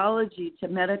biology to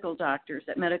medical doctors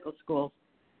at medical schools,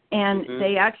 and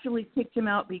they actually kicked him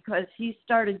out because he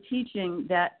started teaching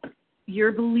that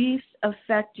your beliefs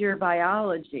affect your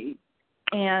biology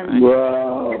and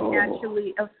can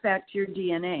actually affect your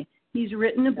DNA. He's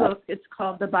written a book. It's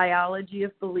called The Biology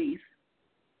of Belief,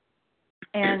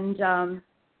 and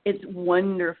it's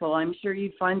wonderful. I'm sure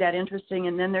you'd find that interesting.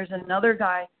 And then there's another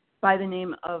guy by the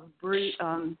name of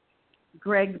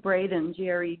Greg Braden,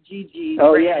 G-R-E-G-G.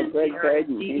 Oh, yeah, Greg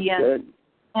Braden. He's good.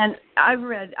 And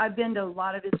I've been to a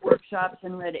lot of his workshops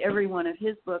and read every one of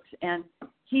his books, and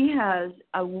he has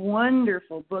a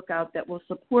wonderful book out that will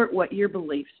support what your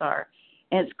beliefs are.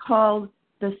 And it's called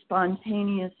The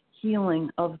Spontaneous Healing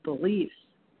of Beliefs.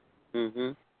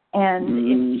 Mm-hmm.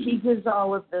 And he gives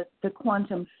all of the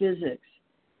quantum physics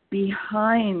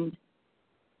behind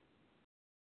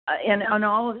and on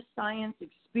all of the science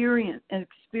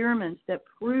experiments that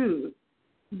prove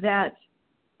that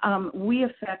we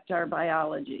affect our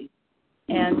biology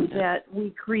and that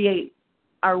we create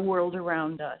our world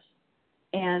around us,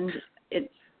 and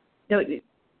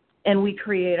we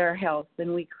create our health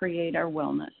and we create our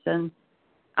wellness, and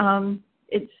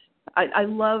I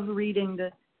love reading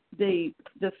the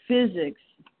physics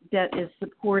that is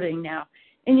supporting now.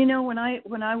 And when I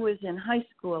was in high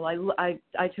school, I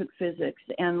took physics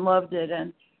and loved it,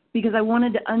 and because I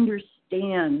wanted to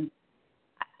understand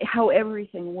how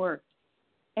everything worked.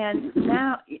 And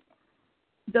now,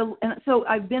 so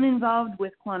I've been involved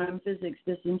with quantum physics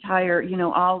this entire,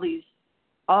 all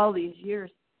these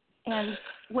years. And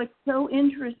what's so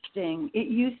interesting, it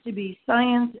used to be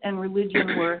science and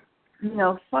religion were,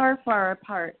 far, far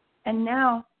apart. And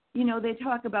now, they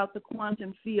talk about the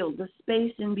quantum field. The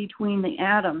space in between the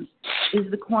atoms is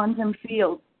the quantum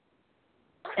field.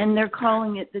 And they're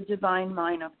calling it the divine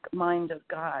mind of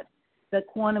God. The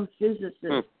quantum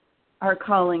physicists are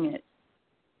calling it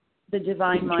the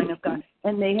divine mind of God.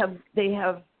 And they have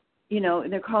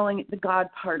they're calling it the God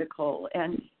particle.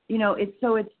 And,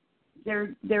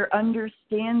 they're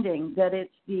understanding that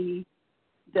it's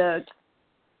the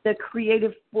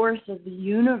creative force of the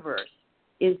universe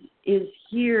is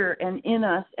here and in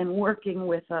us and working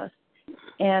with us,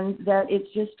 and that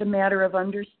it's just a matter of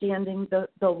understanding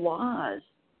the laws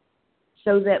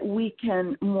so that we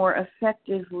can more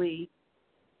effectively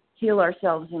heal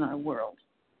ourselves in our world.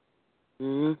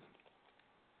 And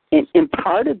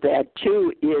part of that,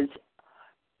 too, is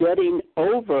getting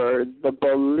over the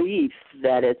belief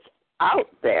that it's out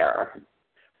there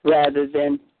rather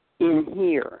than in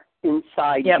here,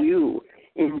 inside you,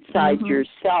 inside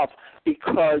yourself,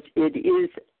 because it is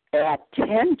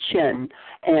attention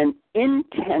and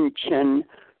intention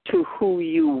to who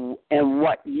you and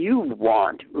what you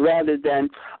want, rather than,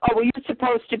 you're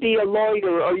supposed to be a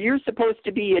lawyer or you're supposed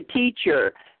to be a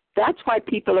teacher. That's why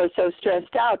people are so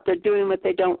stressed out. They're doing what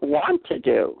they don't want to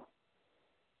do.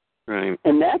 Right.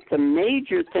 And that's a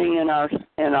major thing in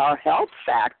our health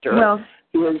factor. Well,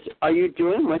 is, are you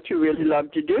doing what you really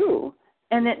love to do?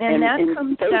 And that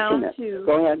comes down to.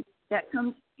 Go ahead.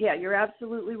 You're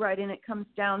absolutely right, and it comes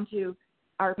down to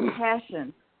our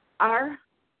passion. Our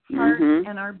heart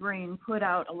and our brain put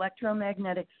out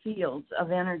electromagnetic fields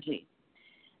of energy,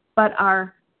 but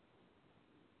our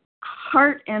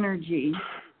heart energy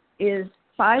is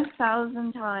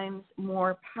 5,000 times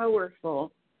more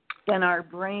powerful than our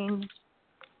brain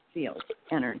field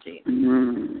energy.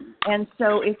 And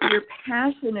so if you're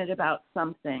passionate about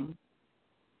something,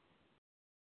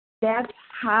 that's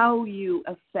how you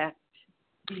affect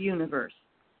the universe,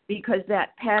 because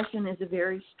that passion is a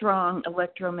very strong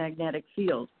electromagnetic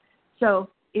field. So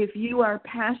if you are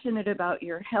passionate about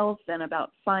your health and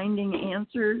about finding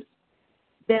answers,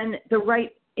 then the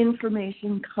right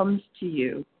information comes to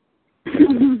you.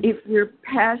 If you're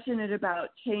passionate about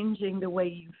changing the way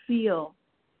you feel,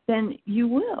 then you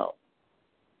will.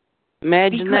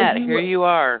 Imagine because that. Here you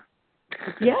are.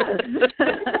 Yes.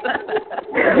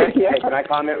 Hey, can I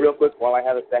comment real quick while I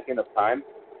have a second of time?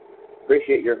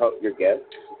 Appreciate your guest,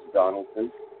 Mrs.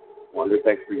 Donaldson. Wonder,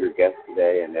 thanks for your guest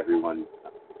today and everyone's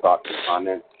thoughts and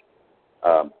comments.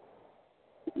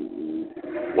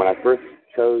 When I first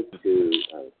chose to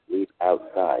sleep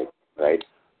outside, right,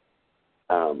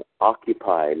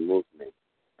 Occupy movement,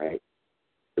 right,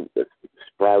 it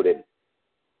sprouted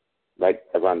right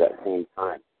around that same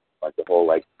time. Like the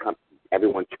whole,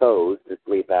 everyone chose to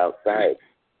sleep outside,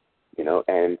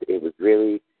 and it was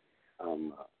really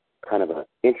kind of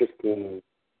interesting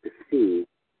to see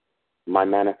my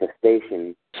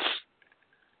manifestation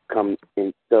come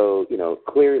in so,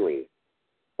 clearly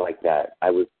like that.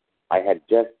 I had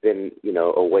just been,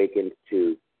 awakened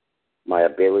to my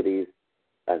abilities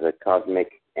as a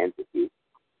cosmic entity.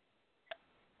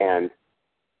 And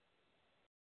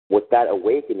with that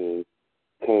awakening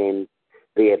came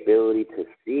the ability to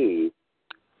see,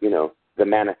 the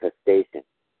manifestation.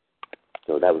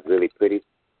 So that was really pretty.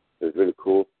 It was really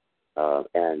cool.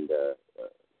 And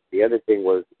the other thing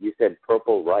was, you said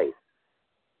purple rice.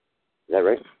 Is that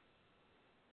right?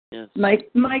 Yes.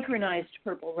 Micronized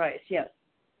purple rice, yes.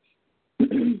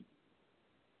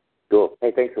 Cool.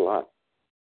 Hey, thanks a lot.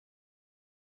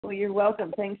 Well, you're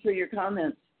welcome. Thanks for your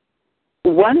comments.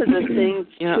 One of the things,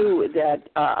 too, that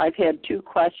I've had two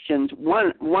questions.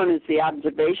 One is the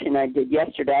observation I did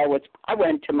yesterday. I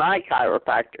went to my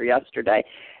chiropractor yesterday,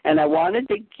 and I wanted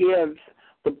to give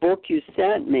the book you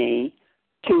sent me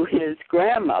to his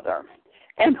grandmother.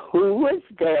 And who was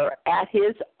there at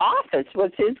his office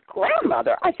was his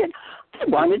grandmother. I said, I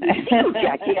wanted to see you,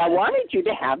 Jackie. I wanted you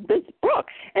to have this book.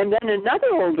 And then another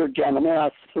older gentleman,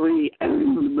 us three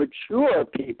mature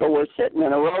people, were sitting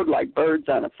in a row like birds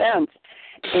on a fence.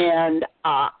 And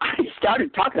I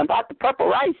started talking about the purple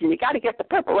rice, and you got to get the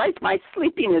purple rice. My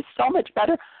sleeping is so much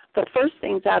better. The first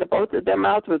things out of both of their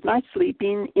mouths was, my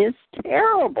sleeping is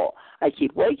terrible. I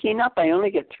keep waking up. I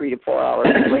only get 3 to 4 hours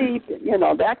sleep,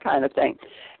 that kind of thing.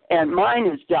 And mine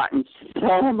has gotten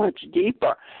so much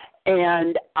deeper.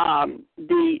 And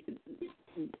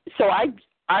so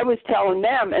I was telling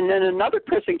them, and then another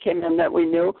person came in that we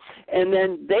knew, and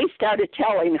then they started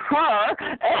telling her.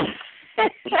 So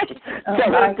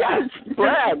it does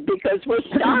spread because we're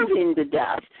starving to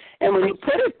death. And when you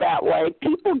put it that way,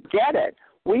 people get it.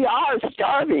 We are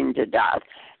starving to death.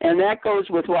 And that goes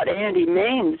with what Andy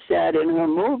Main said in her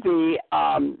movie,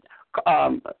 I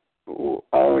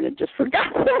just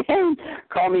forgot the name,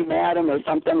 Call Me Madam or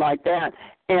something like that.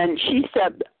 And she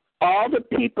said all the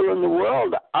people in the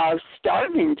world are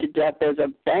starving to death. There's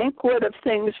a banquet of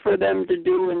things for them to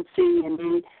do and see and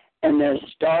eat, and they're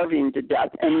starving to death.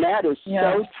 And that is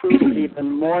so true,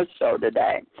 even more so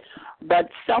today. But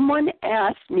someone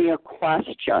asked me a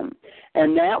question,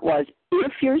 and that was,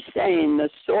 if you're saying the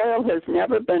soil has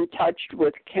never been touched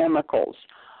with chemicals,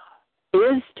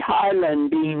 is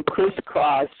Thailand being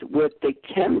crisscrossed with the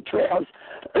chemtrails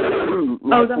the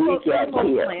whole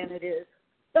planet is.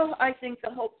 So I think the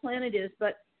whole planet is,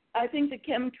 but I think the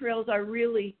chemtrails are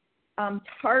really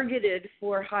targeted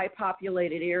for high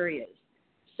populated areas.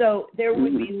 So there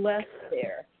would be less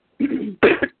there.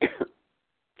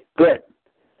 Good.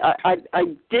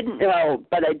 I didn't know,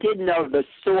 but I did know the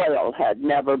soil had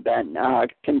never been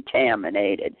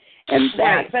contaminated. And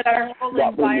right, but our whole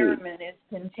environment is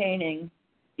containing,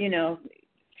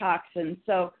 toxins.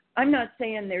 So I'm not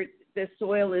saying the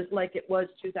soil is like it was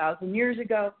 2,000 years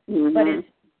ago, but it's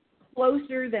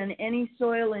closer than any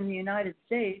soil in the United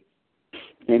States.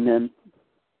 Amen.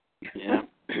 Yeah.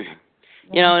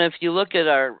 And if you look at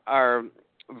our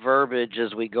verbiage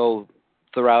as we go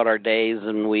throughout our days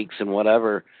and weeks and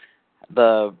whatever,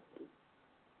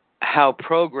 how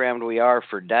programmed we are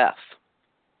for death.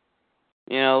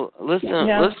 Listen,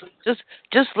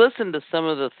 just listen to some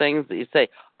of the things that you say.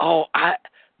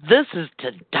 This is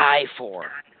to die for.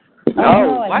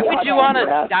 Why would you want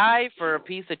to die for a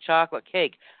piece of chocolate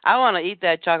cake? I want to eat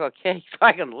that chocolate cake so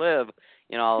I can live.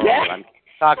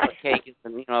 Chocolate cake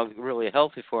isn't, really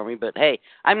healthy for me, but hey,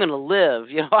 I'm going to live.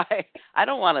 I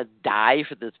don't want to die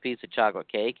for this piece of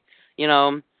chocolate cake.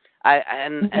 And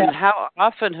how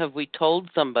often have we told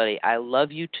somebody, I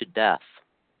love you to death?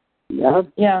 Yeah.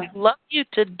 I love you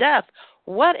to death.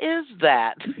 What is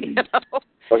that?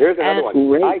 Well, here's another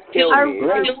one. I kill me.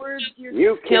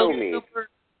 You kill me.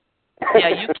 Yeah,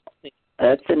 you kill me.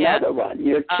 That's another one.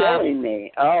 You're killing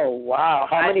me. Oh, wow.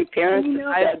 How many parents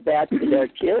have said that to their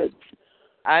kids?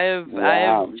 I have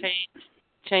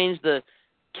changed the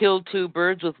kill two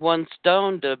birds with one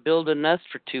stone to build a nest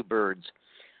for two birds.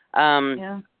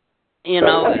 Yeah,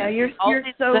 you're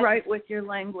so right with your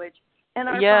language. And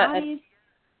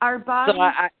our bodies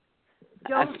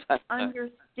don't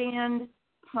understand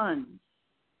puns.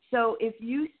 So if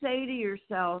you say to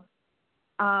yourself,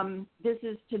 this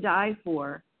is to die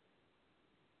for,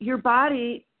 your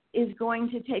body is going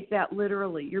to take that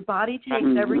literally. Your body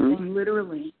takes everything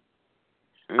literally.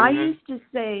 I used to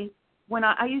say when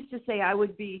I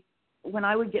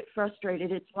would get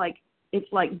frustrated,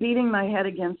 it's like beating my head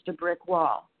against a brick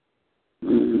wall.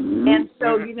 And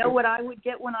so you know what I would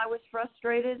get when I was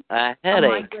frustrated? A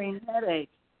headache. A migraine headache.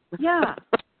 Yeah.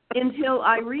 Until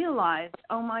I realized,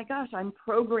 oh my gosh, I'm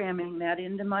programming that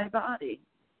into my body.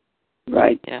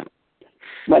 Right. Yeah.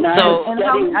 How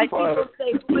many people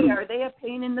say, boy, are they a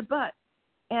pain in the butt?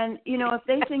 And, if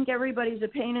they think everybody's a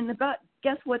pain in the butt,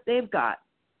 guess what they've got?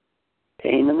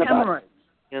 Pain in the butt.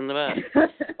 In the butt.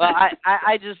 Well,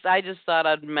 I just thought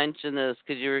I'd mention this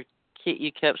because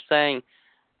you kept saying,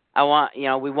 we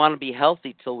want to be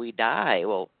healthy till we die.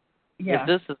 Well, if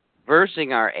this is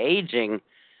reversing our aging,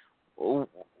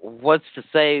 what's to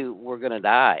say we're going to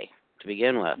die to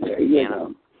begin with? You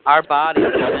know. Our body.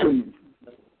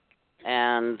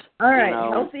 And all right,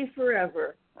 healthy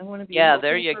forever. I want to be. Yeah,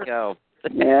 there you go.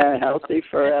 Yeah, healthy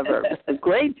forever. A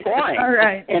great point. All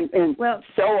right. And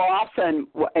so often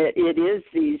it is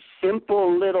these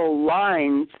simple little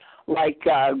lines like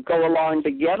go along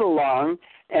to get along,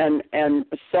 and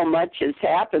so much has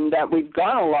happened that we've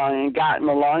gone along and gotten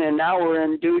along, and now we're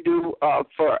in doo-doo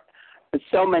for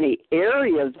so many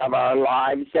areas of our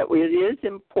lives that it is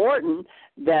important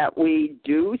that we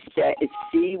do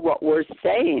see what we're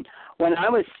saying. When I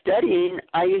was studying,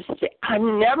 I used to say,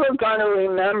 I'm never going to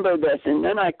remember this. And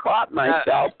then I caught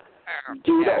myself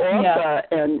due to Orpha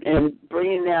and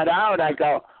bringing that out. I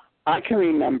go, I can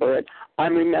remember it.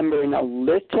 I'm remembering a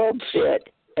little bit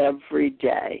every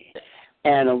day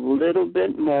and a little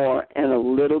bit more and a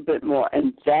little bit more.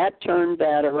 And that turned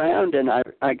that around, and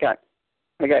I got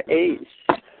A's.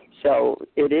 So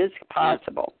it is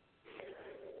possible.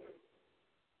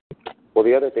 Well,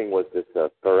 the other thing was this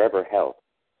forever health.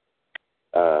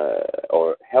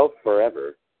 Or health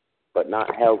forever, but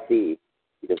not healthy,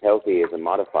 because healthy is a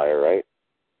modifier, right?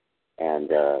 And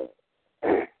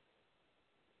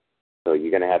so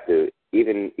you're going to have to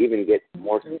even get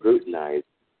more scrutinized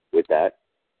with that.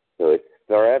 So it's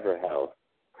forever health.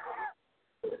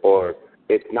 Or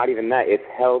it's not even that, it's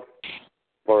health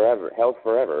forever,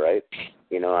 right?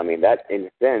 That in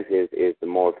a sense is the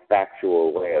more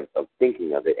factual way of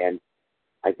thinking of it. And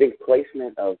I think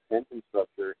placement of sentence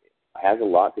structure has a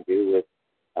lot to do with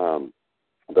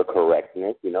the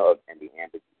correctness, and the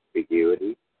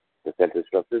ambiguity, the sentence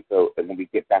structure. So, and when we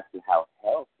get back to how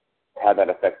that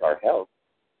affects our health,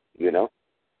 in our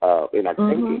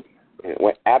thinking,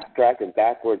 when abstract and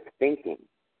backwards thinking,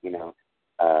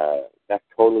 that's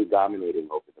totally dominating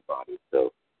over the body.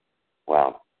 So,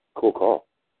 wow, cool call.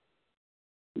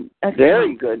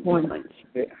 Very good point.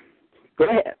 Go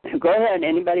ahead.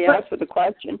 Anybody else with a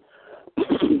question?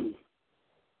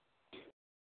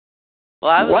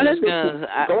 Well, I was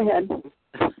go ahead.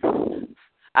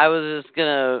 I was just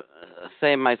gonna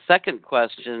say my second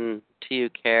question to you,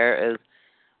 Kare, is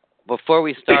before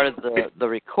we started the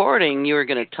recording, you were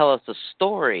going to tell us a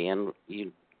story, and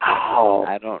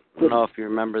I don't know if you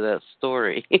remember that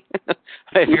story.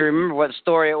 If you remember what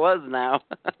story it was now.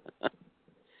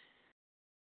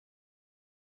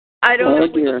 I don't know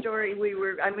which story we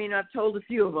were. I've told a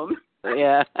few of them.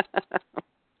 Yeah.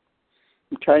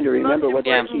 I'm trying to remember what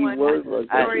the key word was.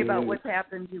 A story about what's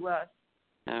happened to us.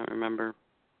 I don't remember.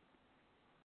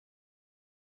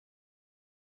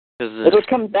 It'll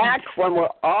come back when we're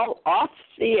all off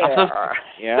the air.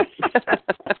 Yeah.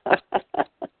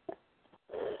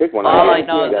 All I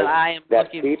know is that I am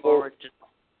looking forward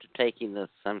to taking this.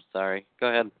 I'm sorry. Go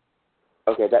ahead.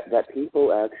 Okay, that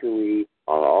people actually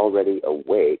are already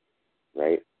awake,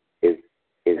 right, is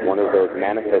one of those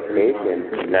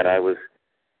manifestations that I was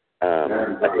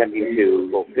attempting to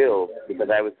fulfill, because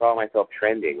I saw myself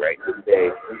trending, right, to say,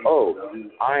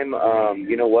 I'm,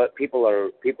 you know what, people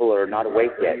are not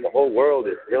awake yet. The whole world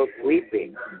is still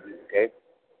sleeping, okay?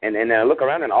 And then I look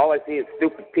around and all I see is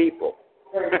stupid people,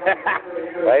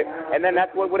 right? And then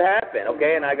that's what would happen,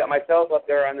 okay? And I got myself up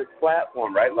there on this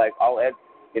platform, right, like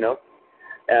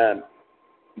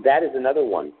that is another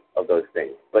one of those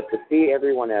things. But to see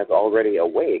everyone as already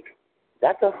awake,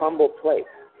 that's a humble place.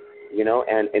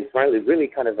 And it's really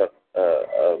kind of a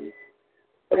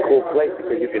cool place,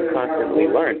 because you can constantly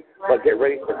learn. But get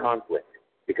ready for conflict,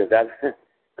 because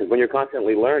when you're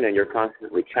constantly learning, you're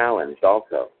constantly challenged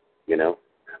also,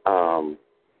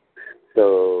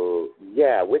 So,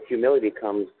 yeah, with humility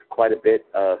comes quite a bit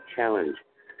of challenge.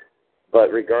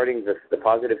 But regarding the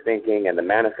positive thinking and the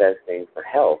manifesting for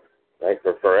health, right,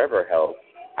 for forever health,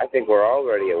 I think we're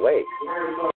already awake.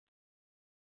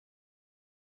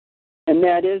 And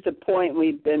that is a point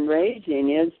we've been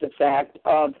raising, is the fact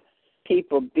of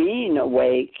people being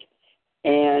awake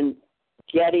and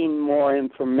getting more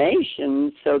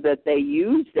information so that they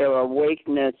use their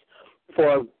awakeness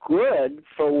for good,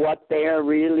 for what they are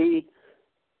really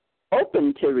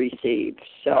open to receive.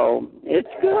 So it's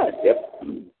good. Yep.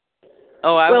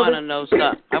 Oh, I want to know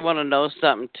something. I want to know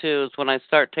something too. Is when I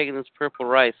start taking this purple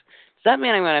rice, does that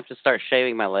mean I'm going to have to start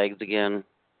shaving my legs again?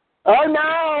 Oh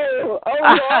no! Oh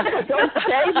Lord! Don't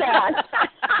say that.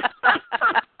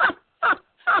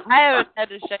 I haven't had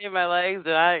to shave my legs,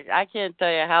 and I can't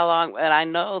tell you how long. And I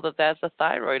know that that's a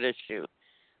thyroid issue.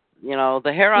 You know,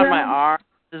 the hair on my arm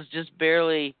is just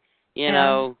barely, you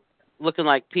know, looking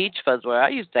like peach fuzz. Where I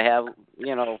used to have,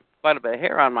 you know, quite a bit of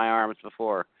hair on my arms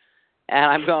before, and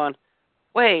I'm going,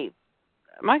 wait,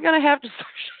 am I going to have to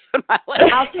start shaving my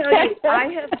legs? I'll tell you, I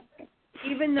have,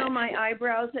 even though my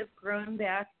eyebrows have grown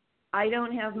back, I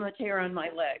don't have much hair on my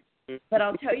legs. But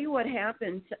I'll tell you what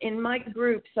happens. In my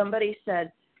group, somebody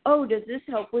said, oh, does this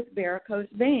help with varicose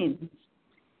veins?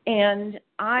 And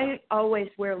I always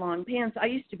wear long pants. I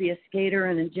used to be a skater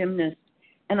and a gymnast,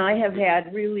 and I have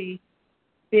had really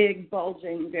big,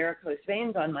 bulging varicose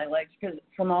veins on my legs because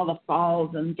from all the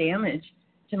falls and damage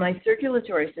to my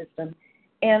circulatory system.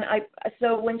 And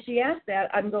so when she asked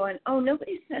that, I'm going, oh,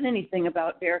 nobody said anything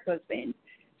about varicose veins.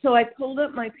 So I pulled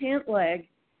up my pant leg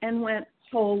and went,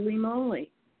 holy moly,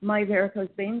 my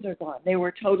varicose veins are gone. They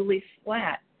were totally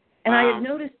flat. And I had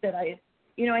noticed that I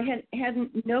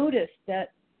hadn't noticed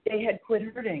that they had quit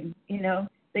hurting. You know,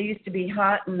 they used to be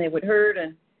hot and they would hurt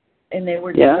and they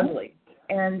were ugly.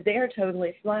 And they're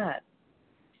totally flat.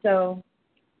 So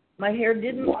my hair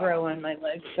didn't grow on my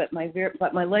legs, but my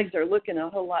legs are looking a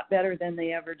whole lot better than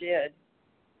they ever did.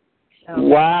 So,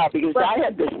 wow, because I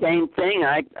had the same thing.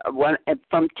 I went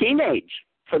from teenage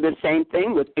for the same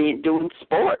thing with doing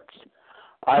sports.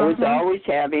 I was always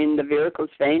having the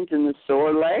varicose veins and the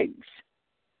sore legs.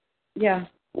 Yeah.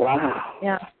 Wow.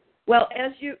 Yeah. Well,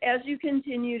 as you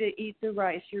continue to eat the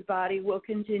rice, your body will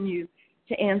continue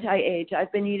to anti-age.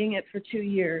 I've been eating it for 2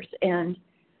 years, and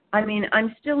I mean,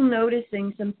 I'm still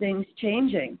noticing some things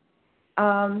changing.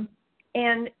 And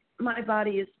my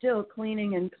body is still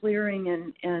cleaning and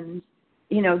clearing and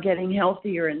you know, getting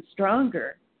healthier and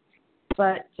stronger.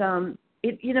 But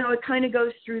it kind of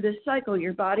goes through this cycle.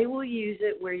 Your body will use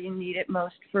it where you need it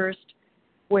most first,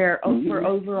 for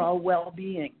overall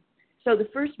well-being. So the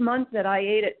first month that I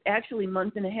ate it, actually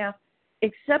month and a half,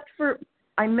 except for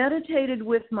I meditated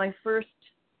with my first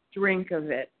drink of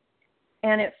it,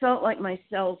 and it felt like my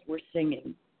cells were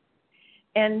singing.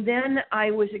 And then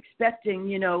I was expecting,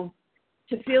 you know,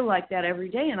 to feel like that every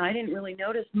day, and I didn't really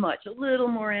notice much. A little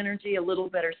more energy, a little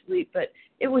better sleep, but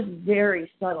it was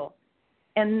very subtle.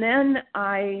 And then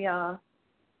I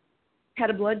had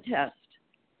a blood test,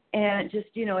 and just,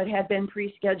 you know, it had been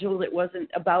pre-scheduled. It wasn't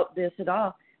about this at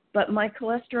all. But my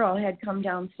cholesterol had come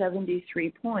down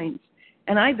 73 points,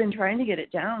 and I'd been trying to get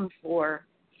it down for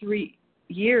 3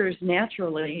 years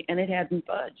naturally, and it hadn't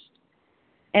budged.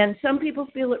 And some people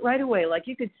feel it right away. Like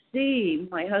you could see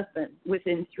my husband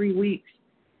within 3 weeks,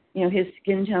 you know, his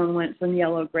skin tone went from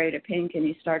yellow, gray to pink, and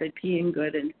he started peeing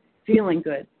good and feeling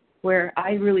good, where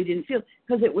I really didn't feel,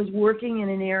 because it was working in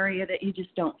an area that you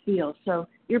just don't feel. So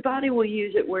your body will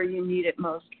use it where you need it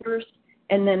most first,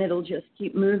 and then it'll just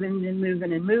keep moving and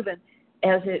moving and moving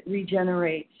as it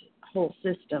regenerates whole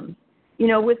systems. You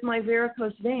know, with my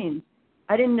varicose veins,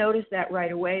 I didn't notice that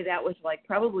right away. That was like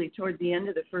probably toward the end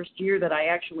of the first year that I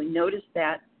actually noticed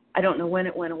that. I don't know when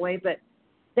it went away, but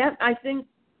that, I think,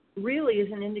 really is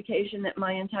an indication that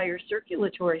my entire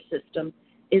circulatory system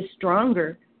is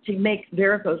stronger to make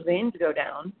varicose veins go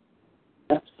down.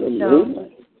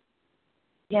 Absolutely. So,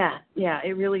 yeah,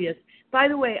 it really is. By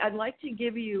the way, I'd like to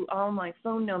give you all my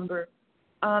phone number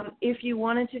if you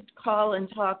wanted to call and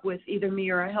talk with either me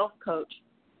or a health coach.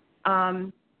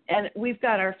 And we've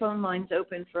got our phone lines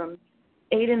open from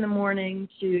 8 in the morning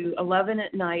to 11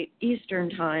 at night, Eastern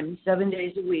time, 7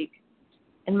 days a week.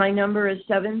 And my number is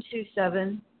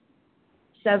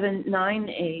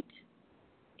 727-798-8764.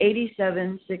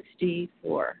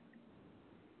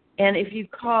 And if you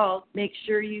call, make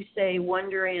sure you say,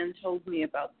 Wonder Ann told me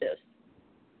about this.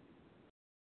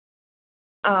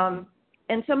 And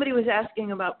somebody was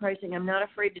asking about pricing. I'm not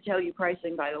afraid to tell you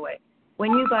pricing, by the way.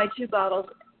 When you buy 2 bottles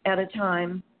at a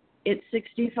time, it's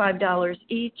 $65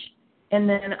 each, and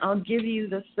then I'll give you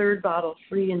the third bottle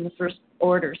free in the first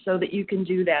order so that you can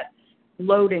do that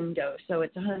loading dose, so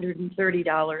it's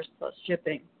 $130 plus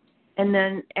shipping. And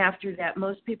then after that,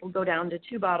 most people go down to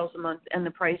 2 bottles a month, and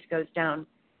the price goes down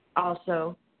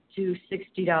also to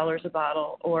 $60 a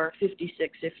bottle, or $56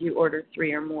 if you order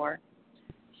 3 or more.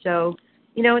 So,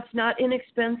 it's not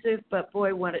inexpensive, but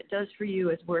boy, what it does for you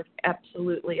is worth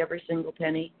absolutely every single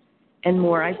penny and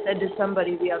more. I said to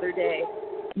somebody the other day,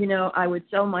 I would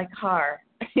sell my car,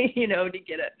 to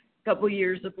get a couple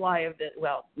years supply of this,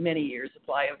 many years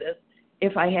supply of this,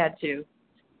 if I had to.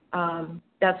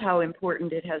 That's how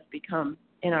important it has become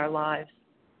in our lives.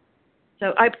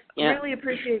 So I really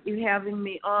appreciate you having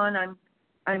me on.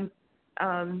 I'm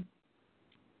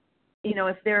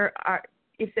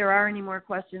if there are any more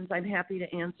questions, I'm happy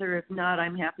to answer. If not,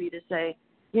 I'm happy to say,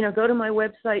 go to my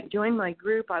website, join my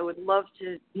group. I would love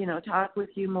to, talk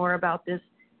with you more about this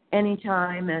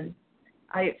anytime. And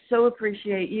I so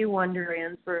appreciate you, Wonder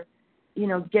Ann, for,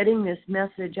 getting this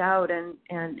message out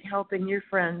and helping your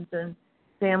friends and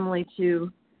family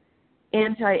to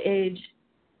anti-age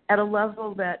at a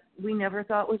level that we never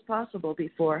thought was possible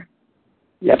before.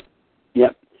 Yep.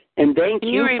 And thank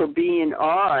you for being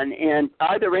on. And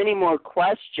are there any more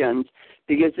questions?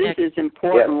 Because this is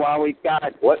important while we've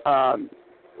got... could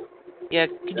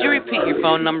you repeat your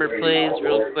phone number, please,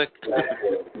 real quick?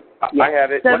 I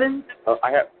have it.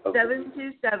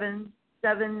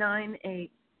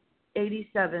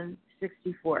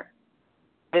 727-798-8764.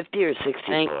 50 or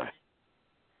 64?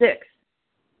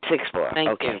 64. Thank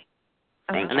okay. you.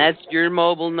 And that's your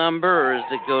mobile number, or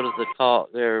does it go to the call?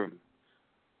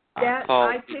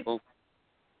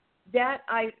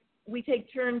 We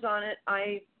take turns on it.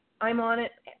 I'm on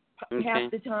it half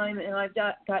the time, and I've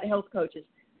got health coaches.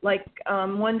 Like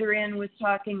Wonder Ann was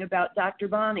talking about Dr.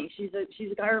 Bonnie. She's a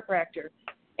chiropractor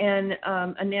and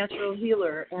a natural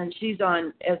healer, and she's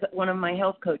on as one of my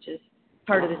health coaches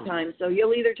part of the time. So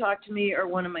you'll either talk to me or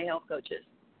one of my health coaches.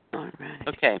 All right.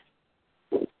 Okay.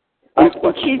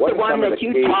 She's the one that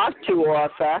you talk to,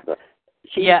 Arthur.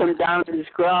 She's from Downers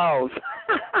Grove.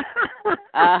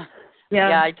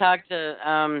 I talked to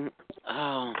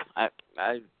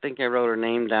I think I wrote her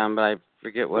name down, but I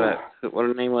forget what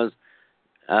her name was.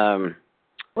 Bonnie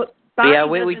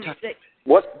we talked.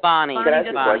 What? Bonnie.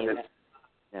 Bonnie.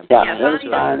 Bonnie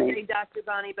doesn't say Dr.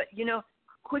 Bonnie, but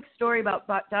quick story about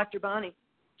Dr. Bonnie.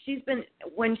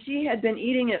 When she had been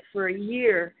eating it for a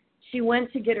year, she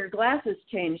went to get her glasses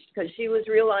changed because she was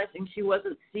realizing she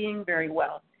wasn't seeing very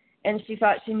well, and she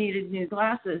thought she needed new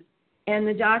glasses. And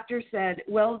the doctor said,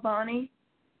 "Well, Bonnie,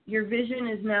 your vision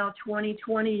is now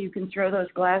 20/20. You can throw those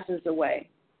glasses away."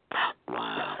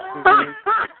 Wow.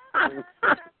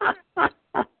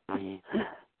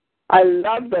 I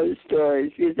love those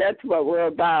stories because that's what we're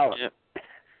about.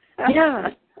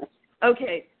 Yeah.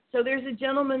 Okay, so there's a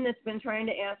gentleman that's been trying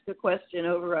to ask a question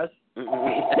over us.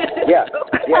 Yeah,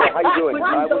 how you doing?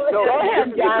 Go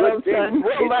ahead, Jonathan.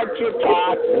 We'll let you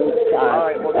talk. All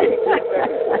right, well, give me 2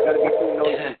 seconds. It's got to be too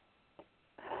noisy.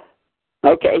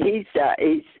 Okay, he's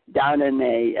down in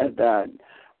the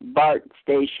BART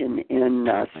station in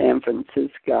San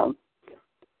Francisco.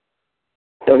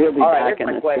 So he'll be back in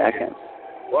a second.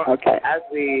 Well, okay. As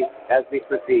we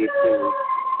proceed to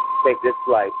take this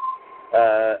flight,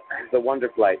 the Wonder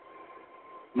Flight,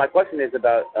 my question is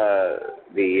about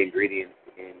the ingredients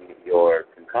in your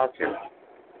concoction.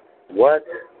 What,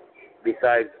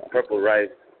 besides purple rice,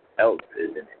 else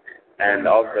is in it? And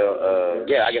also,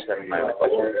 I guess that's my only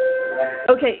question.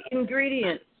 Okay,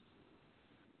 ingredients.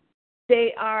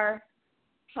 They are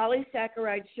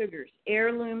polysaccharide sugars,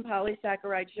 heirloom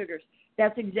polysaccharide sugars.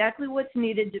 That's exactly what's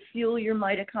needed to fuel your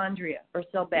mitochondria or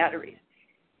cell batteries.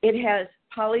 It has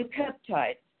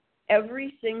polypeptides,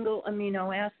 every single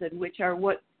amino acid, which are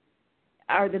what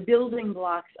are the building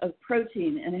blocks of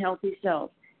protein in healthy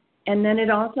cells. And then it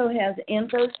also has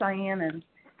anthocyanins.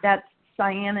 That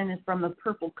cyanin is from the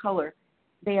purple color.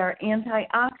 They are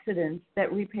antioxidants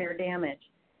that repair damage.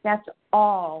 That's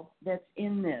all that's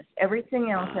in this.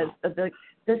 Everything else has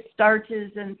the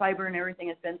starches and fiber and everything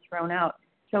has been thrown out.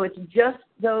 So it's just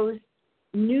those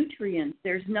nutrients.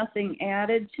 There's nothing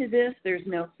added to this. There's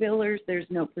no fillers. There's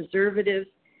no preservatives.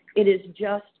 It is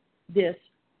just this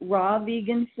raw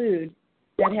vegan food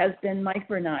that has been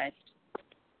micronized.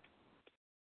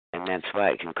 And that's why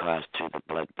it can cross through the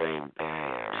blood-brain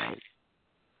barrier, right?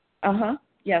 Uh-huh,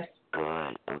 yes.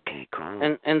 Good. Okay,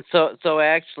 cool. And so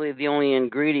actually the only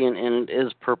ingredient in it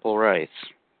is purple rice.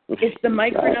 It's the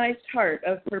micronized heart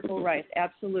of purple rice,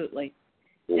 absolutely.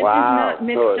 This wow. is not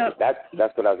mixed up.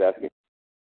 That's what I was asking.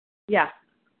 Yeah.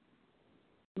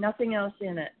 Nothing else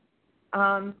in it.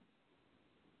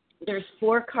 There's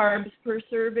 4 carbs per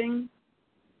serving.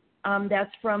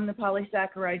 That's from the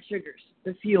polysaccharide sugars,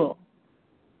 the fuel.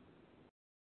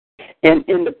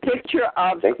 In the picture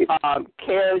of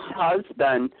Kare's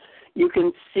husband, you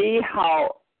can see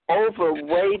how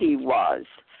overweight he was.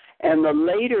 And the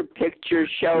later picture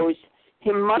shows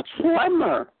him much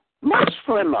slimmer.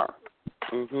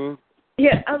 Mhm.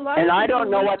 Yeah, a lot. And I don't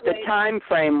know what the time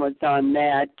frame was on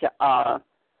that.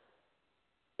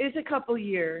 It's a couple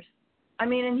years. I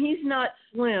mean, and he's not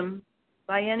slim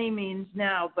by any means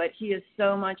now, but he is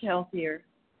so much healthier.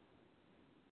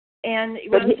 And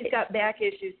he's got back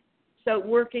issues. So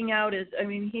working out is, I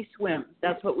mean, he swims.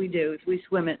 That's what we do, is we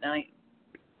swim at night.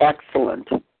 Excellent.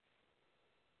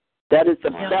 That is the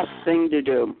best thing to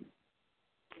do.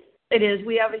 It is.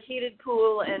 We have a heated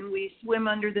pool, and we swim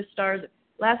under the stars.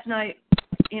 Last night,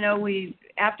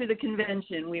 after the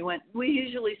convention, we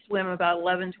usually swim about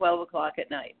 11, 12 o'clock at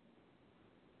night.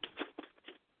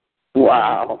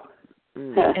 Wow.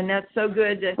 And that's so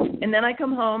good. And then I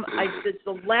come home. It's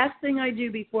the last thing I do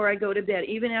before I go to bed,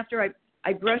 even after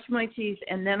I brush my teeth,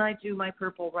 and then I do my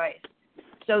purple rice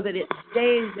so that it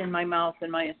stays in my mouth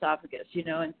and my esophagus,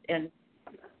 and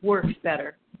works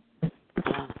better.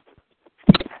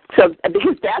 So,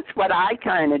 because that's what I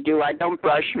kind of do. I don't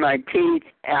brush my teeth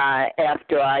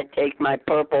after I take my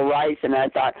purple rice, and I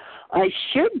thought, I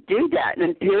should do that.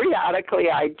 And periodically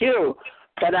I do.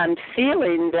 But I'm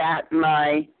feeling that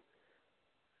my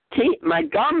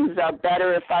gums are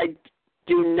better if I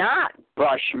do not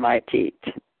brush my teeth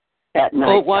at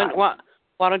night. Well,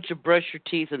 why don't you brush your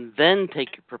teeth and then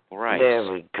take your purple rice?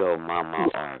 There we go, Mama.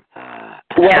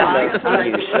 Well,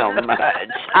 Thank you so much.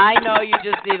 I know you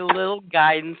just need a little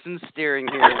guidance and steering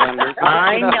here, Linda.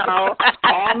 I know.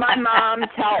 All my moms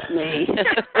help me.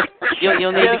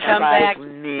 You'll need to come back.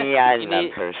 Me, I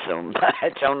love her so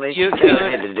much. Only she's you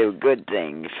going to do good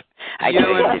things.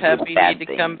 You and Peppy need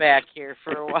to come back here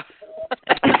for a while.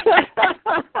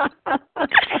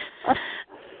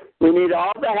 We need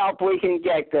all the help we can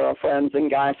get, girlfriends and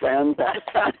guy friends.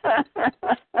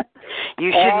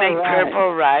 You should make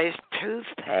purple rice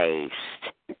toothpaste.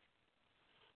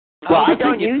 Well, I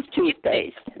don't use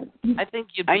toothpaste. I think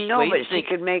you'd be I know, but she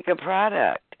could make a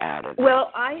product out of it.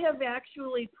 Well, I have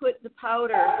actually put the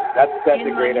powder That's in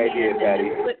a great my idea, hand Daddy.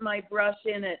 and put my brush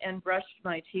in it and brushed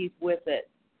my teeth with it.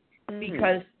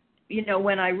 Because,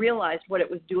 when I realized what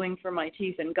it was doing for my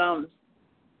teeth and gums.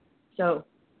 So,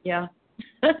 yeah.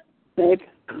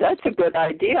 That's a good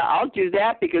idea. I'll do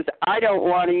that because I don't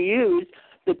want to use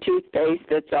the toothpaste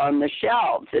that's on the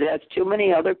shelves. It has too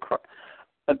many other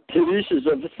pieces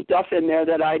of stuff in there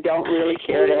that I don't really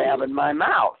care to have in my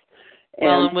mouth.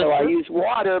 And so I use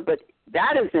water, but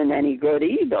that isn't any good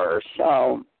either.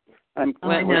 So I'm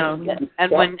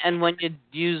and when you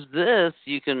use this,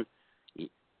 you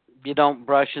don't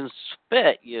brush and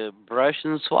spit. You brush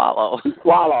and swallow.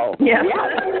 Swallow. Yeah.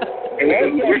 There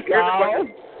you go.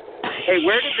 Hey,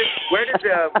 where did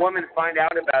the woman find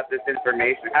out about this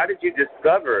information? How did you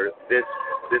discover this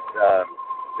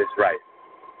rice?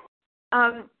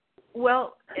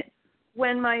 Well,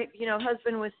 when my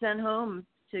husband was sent home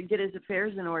to get his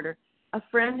affairs in order, a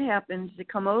friend happened to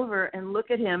come over and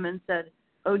look at him and said,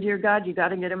 "Oh dear God, you got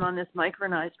to get him on this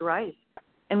micronized rice."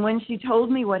 And when she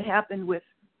told me what happened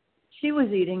she was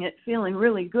eating it, feeling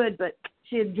really good, but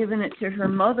she had given it to her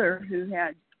mother who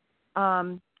had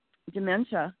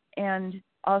dementia and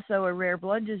also a rare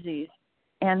blood disease,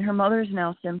 and her mother's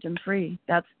now symptom-free.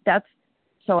 That's.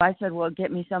 So I said, well, get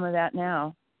me some of that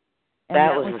now. And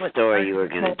that was the story you were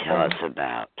going to tell us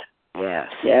about. Yes.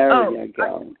 There you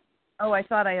go. I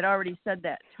thought I had already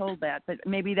told that, but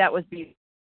maybe that was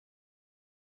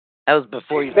That was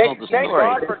before you told the story. Thank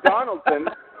God for Donaldson.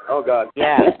 Oh, God.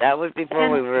 Yeah, that was before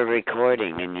we were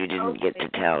recording, and you didn't get to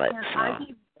tell it. So.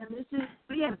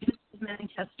 We have just as many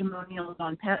testimonials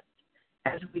on pets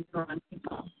as we do on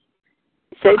people.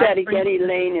 Say that again,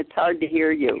 Elaine. It's hard to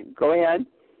hear you. Go ahead.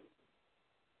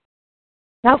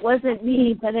 That wasn't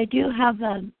me, but I do have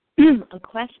a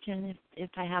question if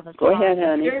I have a Go ahead,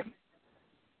 honey.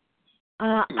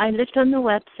 I looked on the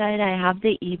website. I have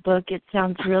the ebook. It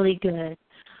sounds really good.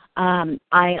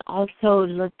 I also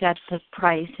looked at the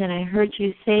price, and I heard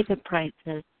you say the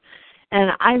prices.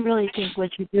 And I really think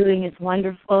what you're doing is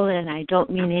wonderful, and I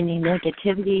don't mean any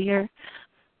negativity here.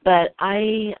 But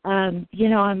I'm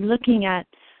looking at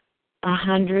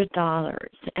 $100,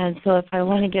 and so if I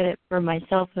want to get it for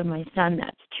myself and my son,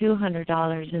 that's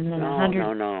 $200, and then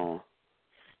 $100. No.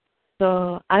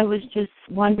 So I was just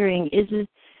wondering, is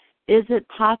it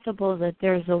possible that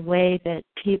there's a way that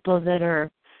people that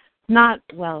are not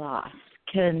well off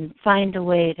can find a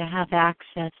way to have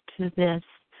access to this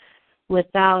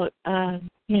without,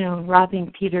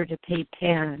 robbing Peter to pay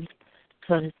Pan?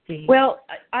 so to speak? Well,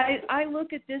 I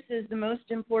look at this as the most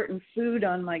important food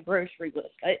on my grocery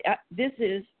list. This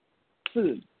is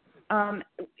food.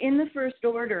 In the first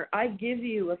order, I give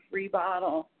you a free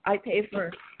bottle. I pay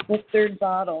for the third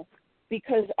bottle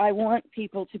because I want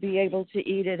people to be able to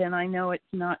eat it, and I know it's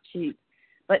not cheap.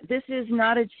 But this is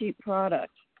not a cheap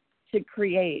product to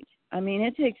create. I mean,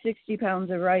 it takes 60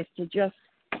 pounds of rice to just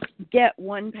get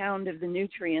 1 pound of the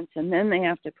nutrients, and then they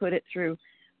have to put it through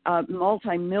a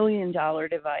multi-million-dollar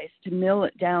device to mill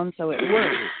it down so it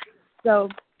works. So,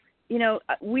 you know,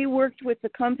 we worked with the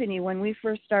company when we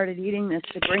first started eating this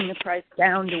to bring the price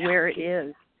down to where it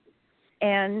is.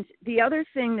 And the other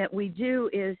thing that we do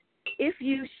is if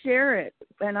you share it,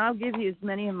 and I'll give you as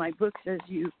many of my books as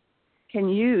you can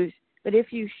use, but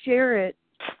if you share it,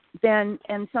 then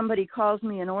and somebody calls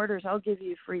me and orders, I'll give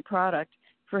you a free product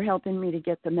for helping me to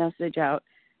get the message out.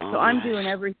 So I'm doing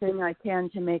everything I can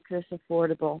to make this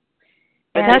affordable.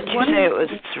 But did you say it was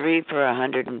 3 for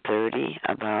 $130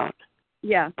 about?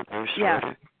 Yeah.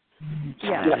 Yeah.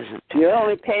 You're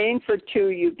only paying for 2,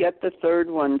 you get the third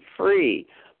one free.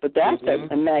 But that's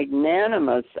a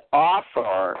magnanimous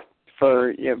offer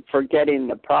for getting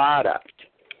the product.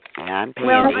 Yeah, I'm paying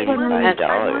 $85.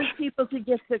 I want people to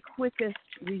get the quickest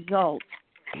result.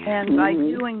 And by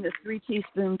doing the 3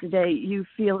 teaspoons a day, you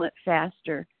feel it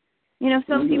faster. You know,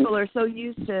 some people are so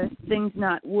used to things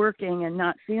not working and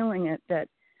not feeling it that,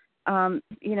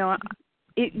 you know,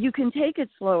 you can take it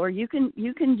slower. You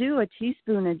can do a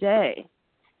teaspoon a day,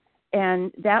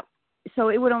 and so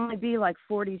it would only be like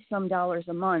 $40-some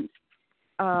a month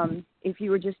if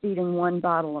you were just eating 1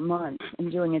 bottle a month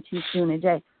and doing a teaspoon a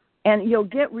day, and you'll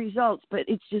get results, but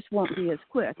it just won't be as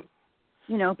quick.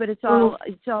 You know, but it's all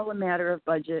a matter of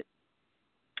budget.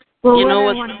 Well, you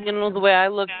know the way I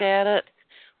looked at it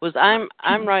was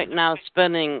I'm right now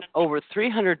spending over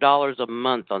 $300 a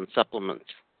month on supplements.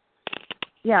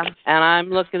 Yeah. And I'm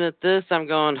looking at this, I'm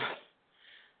going,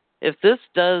 if this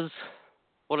does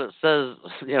what it says,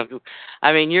 you know,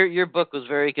 I mean, your book was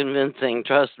very convincing,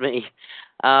 trust me.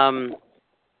 And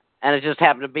it just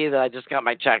happened to be that I just got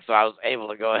my check, so I was able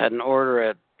to go ahead and order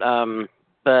it.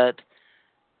 But,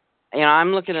 you know,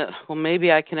 I'm looking at, well,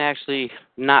 maybe I can actually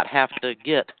not have to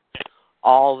get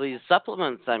all these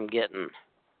supplements I'm getting.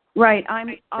 Right.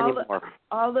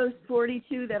 All those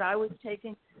 42 that I was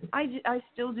taking, I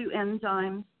still do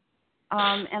enzymes,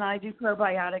 and I do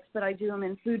probiotics, but I do them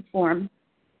in food form.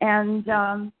 And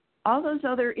all those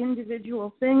other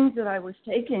individual things that I was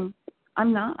taking,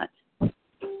 I'm not.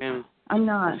 I'm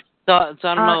not. So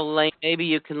I don't know, Lane, maybe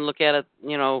you can look at it,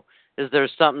 you know, is there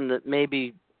something that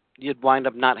maybe you'd wind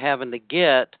up not having to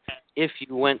get if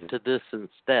you went to this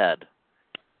instead?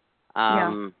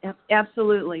 Yeah,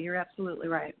 absolutely. You're absolutely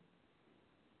right.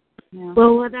 Yeah.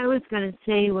 Well, what I was going to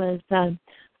say was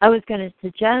I was going to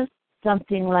suggest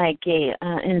something like a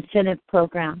incentive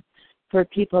program for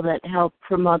people that help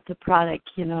promote the product.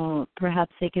 You know,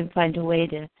 perhaps they can find a way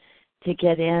to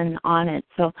get in on it.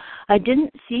 So I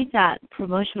didn't see that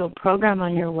promotional program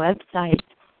on your website,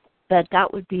 but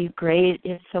that would be great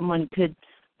if someone could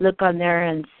look on there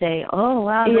and say, oh,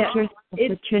 wow, there's your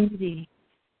opportunity.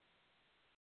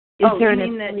 Is there an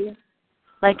affiliate?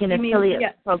 Like an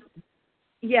affiliate program?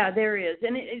 Yeah, there is.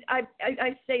 And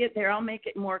I say it there. I'll make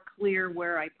it more clear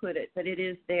where I put it, but it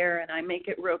is there, and I make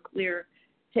it real clear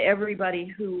to everybody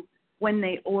who, when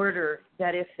they order,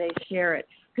 that if they share it.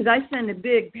 Because I send a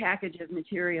big package of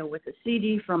material with a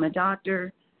CD from a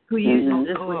doctor who uses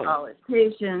this with all his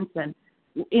patients, and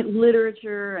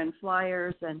literature and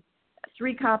flyers, and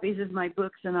 3 copies of my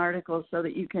books and articles so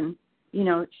that you can, you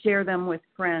know, share them with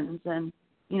friends and,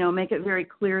 you know, make it very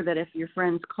clear that if your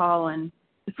friends call, and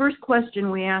the first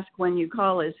question we ask when you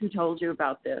call is, who told you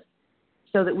about this,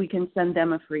 so that we can send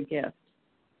them a free gift.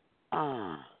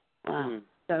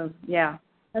 So, yeah.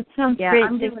 That sounds great. Yeah,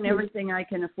 I'm doing everything I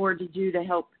can afford to do to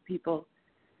help people,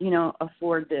 you know,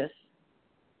 afford this.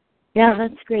 Yeah,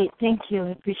 that's great. Thank you.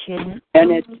 I appreciate it.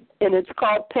 And it's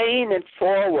called paying it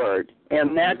forward,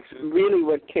 and that's really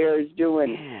what Kare is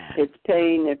doing. It's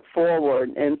paying it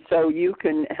forward, and so you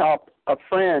can help a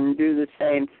friend do the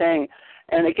same thing.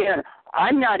 And again,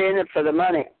 I'm not in it for the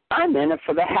money. I'm in it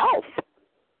for the health.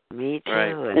 Me too.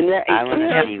 Right. And I want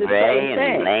to see Ray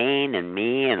and Lane and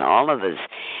me and all of us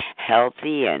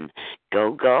healthy and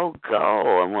go,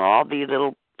 and we'll all be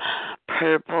little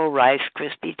purple Rice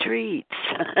Krispie treats.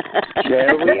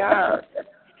 There we are.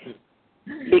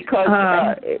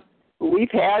 Because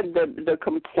we've had the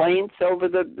complaints over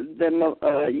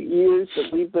the years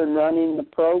that we've been running the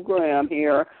program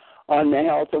here on the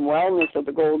health and wellness of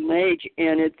the Golden Age,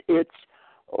 and it's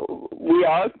we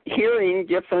are hearing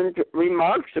different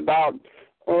remarks about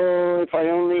oh, if I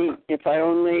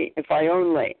only.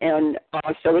 And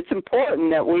so it's important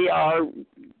that we are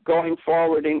going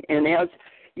forward. And as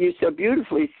you so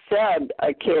beautifully said,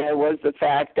 Kare, was the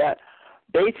fact that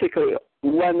basically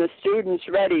when the student's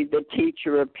ready, the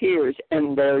teacher appears,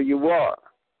 and there you are.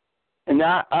 And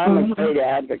I'm a great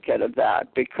advocate of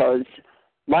that, because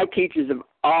my teachers have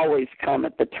always come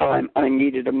at the time I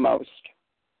needed them most.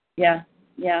 Yeah.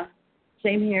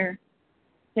 Same here.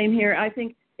 I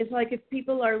think it's like if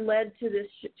people are led to this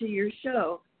to your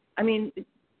show, I mean,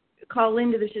 call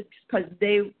into the show because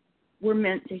they were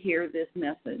meant to hear this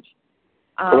message.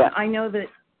 I know that,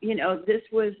 this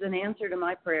was an answer to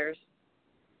my prayers,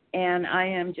 and I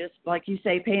am just, like you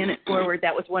say, paying it forward.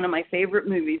 That was one of my favorite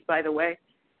movies, by the way.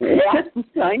 Yeah,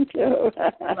 thank you.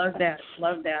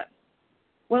 Love that.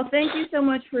 Well, thank you so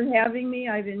much for having me.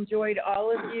 I've enjoyed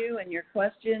all of you and your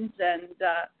questions, and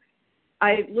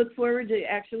I look forward to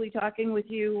actually talking with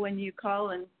you when you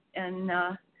call and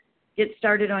get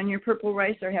started on your purple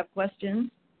rice or have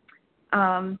questions.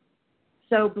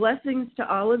 So blessings to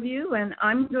all of you, and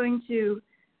I'm going to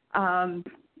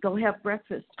go have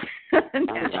breakfast. All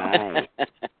right.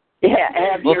 Yeah,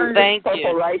 have your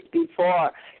purple rice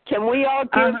before. Can we all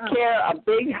give Kare a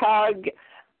big hug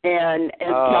and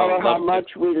tell her how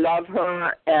much we love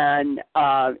her, and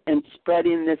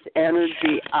spreading this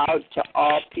energy out to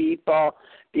all people,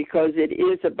 because it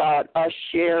is about us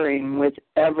sharing with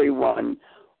everyone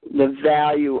the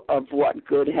value of what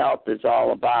good health is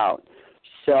all about.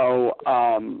 So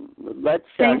let's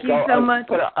thank you so much.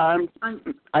 I'm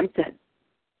dead.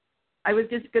 I was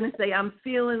just going to say I'm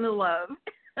feeling the love.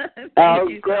 Oh,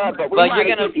 good. But you're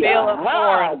going to feel it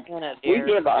more in a minute here.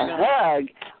 We give a hug.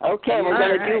 Okay, we're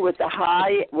going to do with a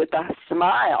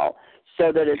smile,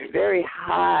 so that it's very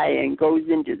high and goes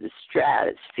into the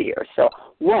stratosphere. So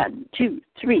 1, 2,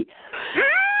 3.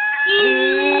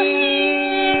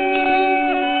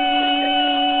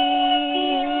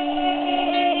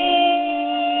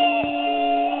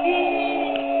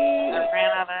 I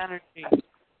ran out of energy.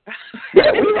 We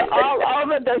were all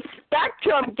over the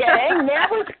spectrum, gang. That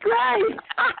was great.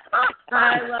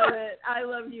 I love it. I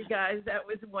love you guys. That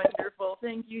was wonderful.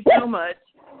 Thank you so much.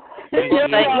 You're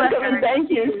welcome. Thank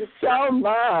you so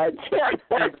much. Yeah.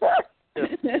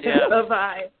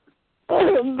 Bye-bye.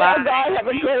 Bye-bye. Have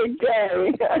a great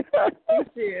day. You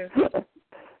too.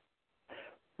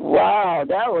 Wow,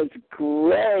 that was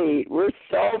great. We're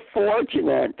so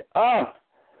fortunate. Oh,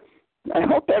 I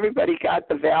hope everybody got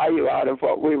the value out of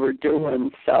what we were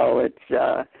doing. So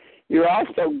it's you're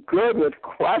also good with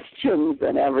questions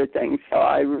and everything, so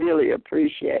I really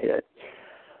appreciate it.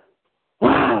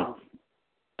 Wow.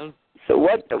 So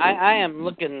what? I am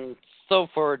looking so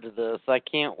forward to this. I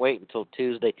can't wait until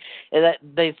Tuesday. And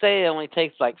they say it only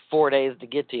takes like 4 days to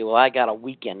get to you. Well, I got a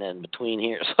weekend in between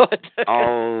here. So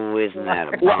oh, isn't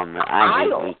that a bummer? I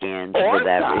hate weekends for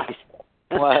that reason.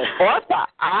 What? Orpha,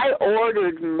 I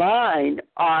ordered mine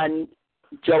on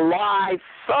July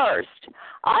 1st.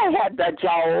 I had the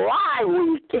July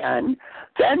weekend.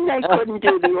 Then they couldn't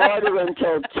do the order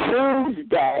until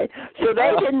Tuesday, so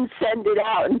they didn't send it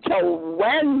out until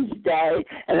Wednesday.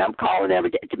 And I'm calling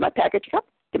every day. Did my package come?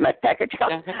 Did my package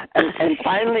come? And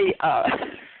finally,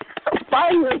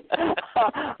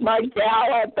 my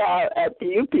gal at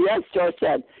the UPS store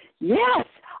said, yes.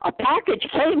 A package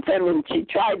came from him, and she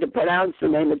tried to pronounce the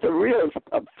name. It's a real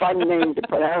fun name to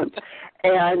pronounce.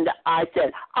 And I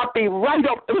said, I'll be right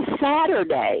up. It was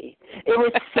Saturday.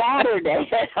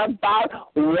 At about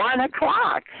 1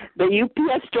 o'clock. The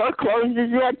UPS store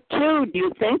closes at 2. Do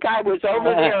you think I was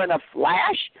over there in a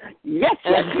flash? Yes,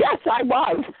 I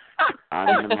was.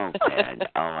 On the moped.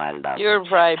 Oh, I love it. You're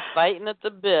probably biting at the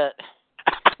bit.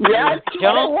 Yes,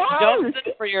 don't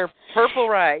sit for your purple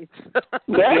rice.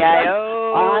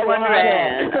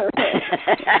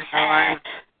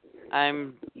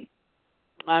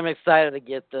 I'm excited to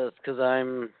get this because I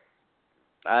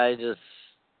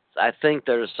think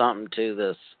there's something to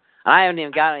this. I haven't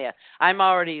even gotten it yet. I'm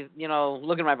already,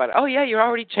 looking at my body. Oh yeah, you're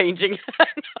already changing.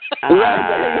 I love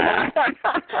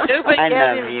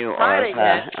you,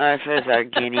 Orpha. Orpha's our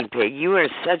guinea pig. You are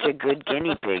such a good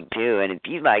guinea pig too, and if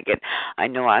you like it, I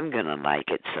know I'm gonna like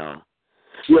it. So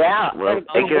we'll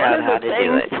figure out how to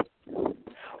do it.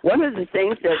 One of the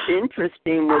things that's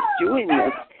interesting with doing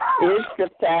this is the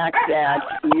fact that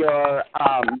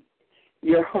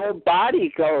your whole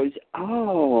body goes,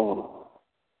 oh,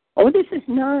 this is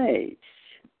nice.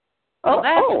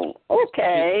 Oh,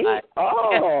 okay.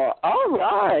 Oh, all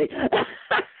right.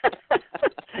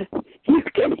 You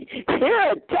can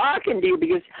hear it talking to you,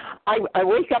 because I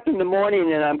wake up in the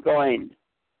morning and I'm going,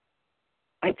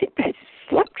 I think I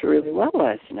slept really well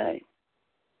last night.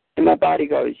 And my body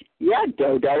goes, yeah,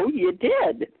 Dodo, you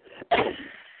did.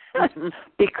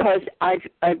 Because I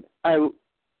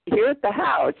here at the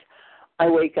house, I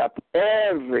wake up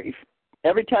every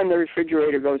time the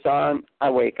refrigerator goes on, I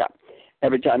wake up.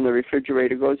 Every time the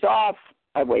refrigerator goes off,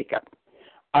 I wake up.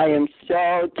 I am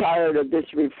so tired of this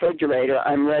refrigerator,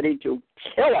 I'm ready to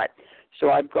kill it.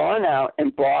 So I've gone out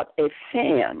and bought a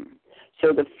fan.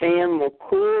 So the fan will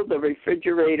cool the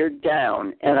refrigerator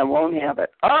down, and I won't have it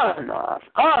on, off,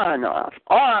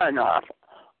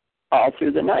 all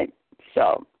through the night.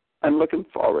 So I'm looking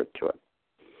forward to it.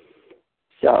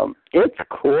 So it's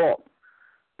cool.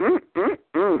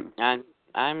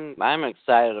 I'm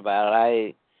excited about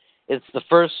it. It's the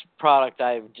first product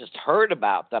I've just heard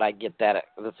about that I get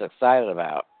that's excited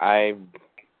about. I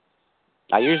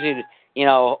usually,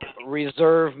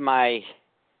 reserve my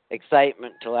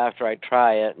excitement till after I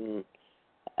try it, and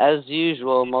as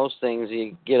usual, most things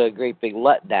you get a great big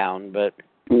letdown. But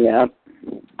yeah,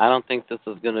 I don't think this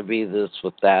is going to be this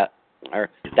with that, or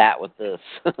that with this.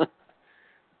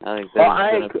 I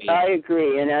think I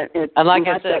agree, and like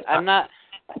I said, I'm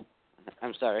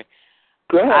sorry.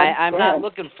 Go ahead. I'm not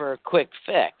looking for a quick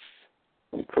fix.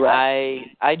 Correct.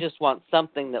 I just want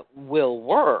something that will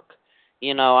work.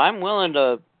 I'm willing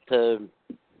to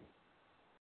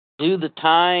do the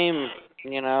time.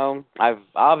 I've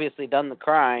obviously done the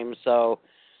crime, so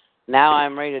now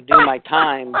I'm ready to do my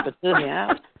time. But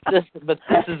this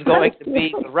is going to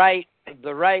be the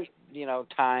right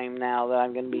time now that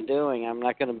I'm going to be doing. I'm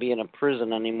not going to be in a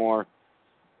prison anymore.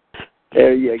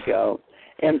 There you go.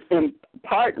 And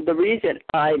part of the reason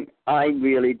I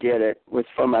really did it was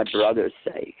for my brother's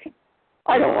sake.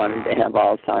 I don't want him to have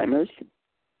Alzheimer's.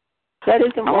 That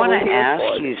isn't what we're here for. I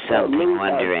want to ask you something,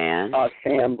 Wonder Ann. Our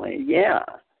family, yeah.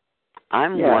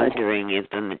 I'm wondering if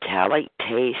the metallic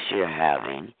taste you're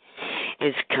having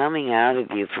is coming out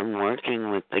of you from working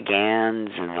with the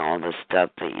GANs and all the stuff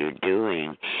that you're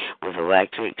doing with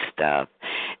electric stuff,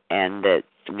 and that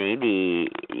maybe,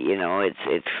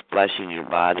 it's flushing your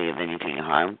body of anything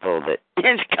harmful that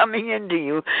is coming into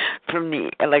you from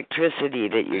the electricity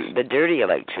the dirty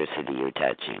electricity you're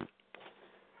touching.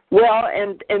 Well,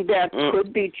 and that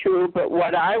could be true, but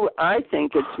what I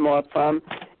think it's more from,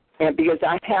 and because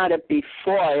I had it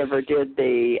before I ever did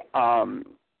the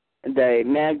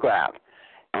MAGRAPH,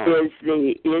 is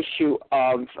the issue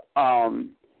of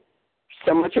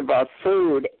so much of our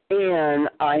food, and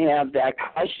I have that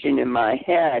question in my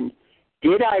head: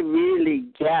 did I really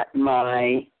get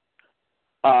my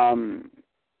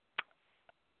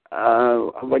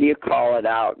what do you call it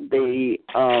out? The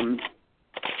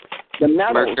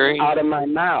metals mercury out of my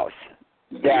mouth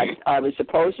that I was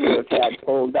supposed to have had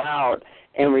pulled out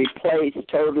and replaced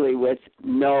totally with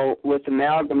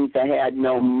amalgams that had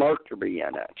no mercury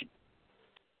in it.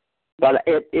 But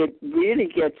it really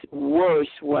gets worse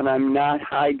when I'm not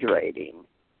hydrating.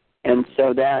 And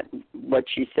so that, what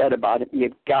she said about it,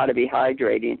 you've got to be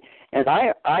hydrating. And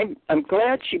I'm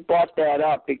glad she brought that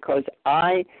up, because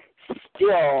I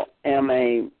still am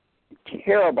a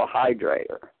terrible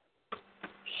hydrator.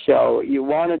 So you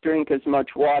want to drink as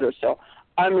much water. So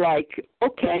I'm like,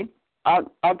 okay,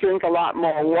 I'll drink a lot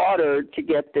more water to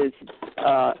get this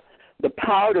the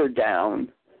powder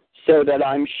down, so that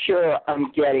I'm sure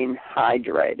I'm getting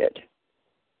hydrated.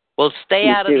 Well, stay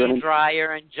out of the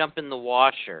dryer and jump in the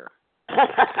washer.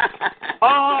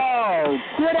 Oh,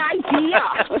 good idea.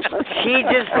 She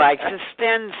just likes a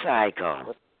spin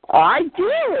cycle. I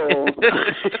do.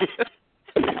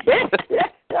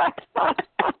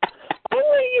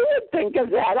 Only you would think of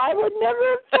that. I would never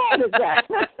have thought of that.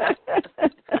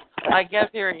 I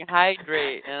kept hearing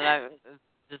hydrate, and it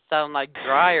just sounded like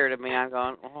dryer to me. I'm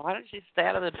going, well, why don't she stay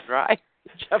out of the dryer?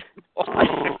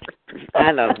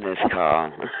 I love this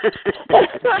call.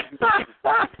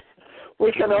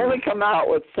 We can only come out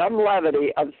with some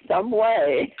levity of some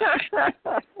way.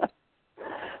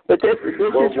 But this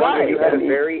is right. You had a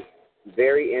very,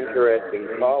 very interesting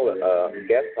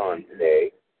guest on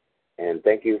today, and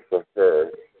thank you for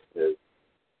her. Because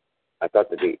I thought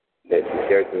that she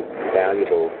shared some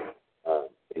valuable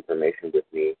information with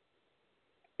me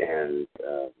and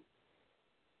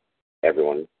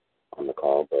everyone on the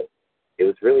call. But it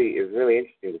was really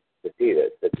interesting to see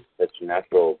that such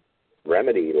natural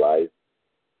remedy lies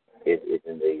is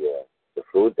in the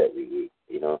food that we eat,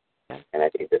 and I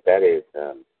think that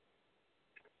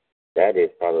is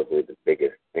probably the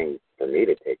biggest thing for me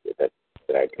to take that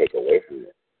I take away from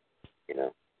this,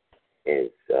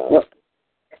 is.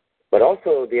 But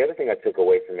also the other thing I took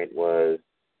away from it was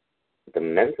the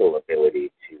mental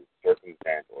ability to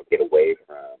circumvent or get away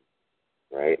from,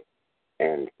 right,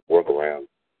 and work around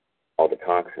all the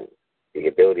toxins. The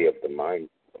ability of the mind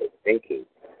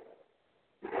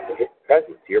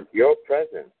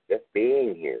presence, just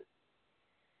being here,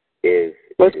 is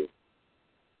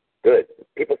good.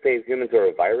 People say humans are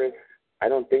a virus. I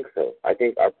don't think so. I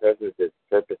think our presence is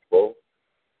purposeful.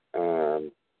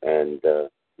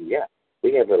 Yeah,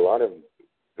 we have a lot of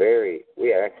very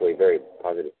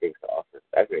positive things to offer.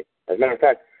 Actually, as a matter of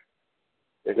fact,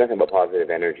 there's nothing but positive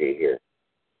energy here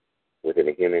within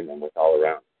a human and with all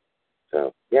around.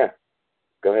 So, yeah,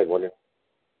 go ahead, Wonder.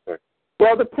 Sorry.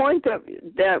 Well, the point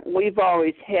that we've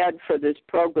always had for this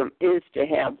program is to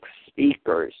have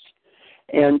speakers.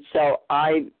 And so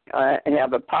I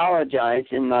have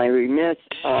apologized in my remiss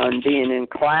on being in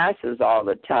classes all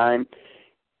the time,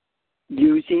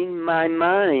 using my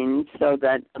mind so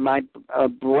that my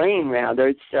brain,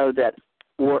 rather, so that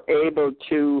we're able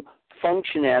to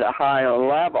function at a higher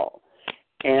level.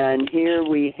 And here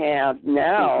we have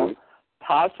now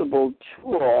possible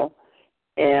tool,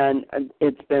 and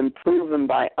it's been proven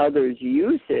by others'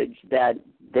 usage that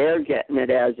they're getting it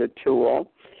as a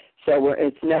tool. So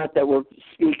it's not that we're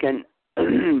speaking,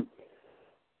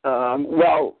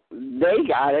 well, they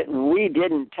got it and we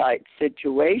didn't type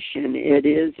situation. It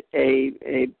is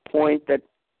a point that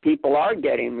people are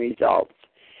getting results.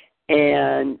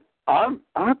 And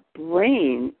our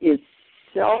brain is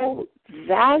so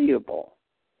valuable.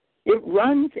 It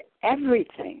runs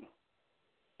everything.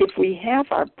 If we have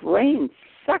our brain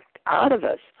sucked out of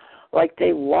us like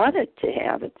they wanted to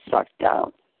have it sucked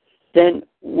out, then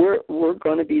we're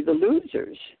going to be the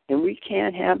losers, and we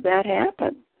can't have that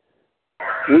happen.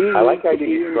 We I like how need to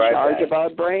be in charge of our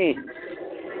brains.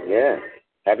 Yeah,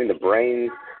 having the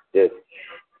brain just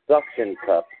suction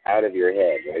cup out of your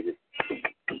head. Right? Just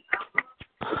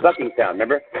the sucking sound,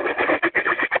 remember?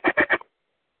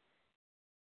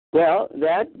 Well,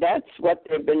 that's what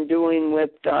they've been doing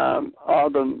with all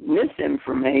the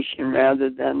misinformation rather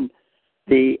than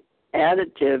the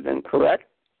additive and correct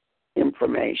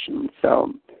information.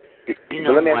 So,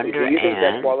 let me ask you, do you think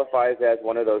that qualifies as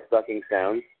one of those sucking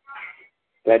sounds?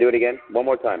 Can I do it again? One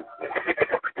more time.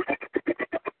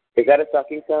 Is that a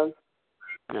sucking sound?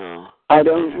 No. I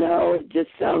don't know. It just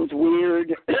sounds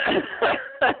weird.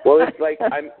 Well, it's like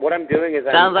what I'm doing is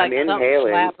I'm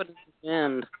inhaling. Sounds like something flapping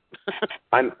in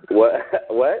the wind.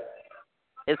 What?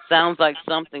 It sounds like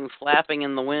something flapping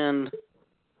in the wind.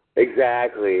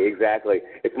 Exactly.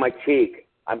 It's my cheek.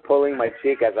 I'm pulling my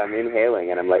cheek as I'm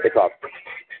inhaling, and I'm like, it's off.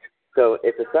 So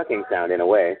it's a sucking sound in a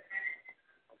way.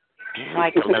 He's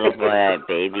like a little boy I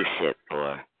babysit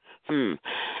for.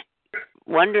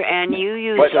 Wonder, and you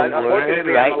use a word,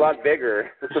 right? I'm a lot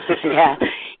bigger. Yeah,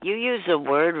 you use a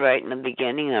word right in the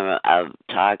beginning of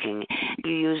talking.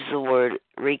 You use the word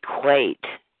requate.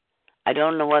 I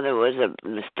don't know whether it was a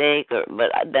mistake, but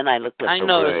then I looked up the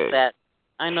word.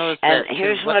 I noticed and that. And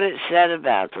here's what it said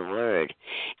about the word.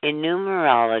 In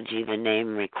numerology, the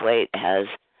name requate has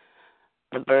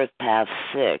the birth path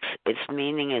 6. Its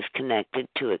meaning is connected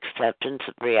to acceptance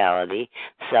of reality,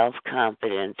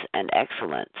 self-confidence, and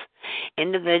excellence.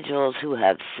 Individuals who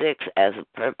have 6 as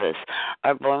a purpose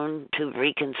are born to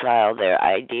reconcile their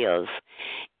ideals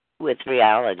with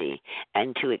reality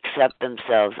and to accept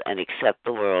themselves and accept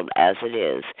the world as it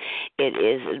is. It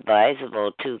is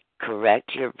advisable to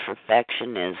correct your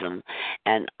perfectionism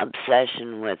and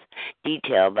obsession with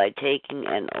detail by taking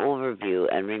an overview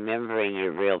and remembering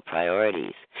your real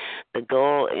priorities. The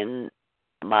goal in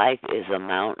life is a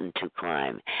mountain to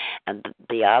climb, and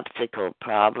the obstacle,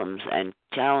 problems, and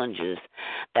challenges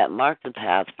that mark the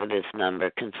path for this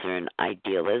number concern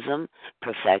idealism,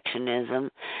 perfectionism,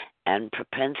 and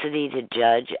propensity to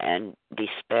judge and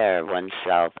despair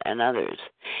oneself and others.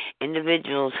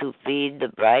 Individuals who feed the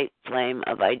bright flame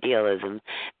of idealism,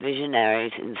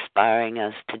 visionaries inspiring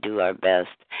us to do our best,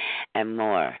 and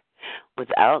more.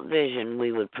 Without vision,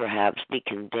 we would perhaps be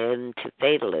condemned to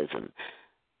fatalism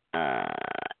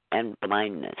and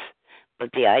blindness. But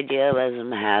the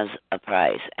idealism has a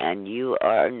price, and you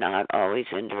are not always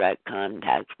in direct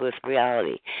contact with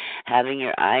reality. Having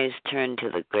your eyes turned to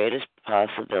the greatest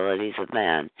possibilities of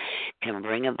man can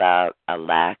bring about a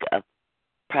lack of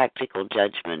practical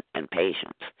judgment and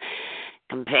patience.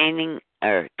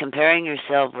 Comparing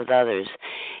yourself with others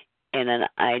in an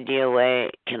ideal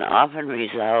way can often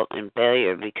result in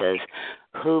failure because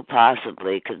who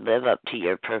possibly could live up to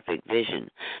your perfect vision?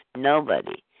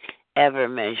 Nobody ever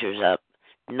measures up.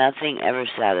 Nothing ever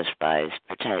satisfies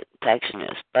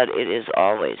perfectionists, but it is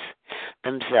always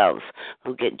themselves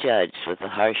who get judged with the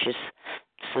harshest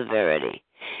severity.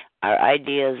 Our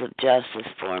ideas of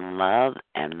justice form love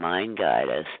and mind guide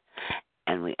us,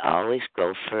 and we always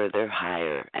go further,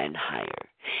 higher, and higher.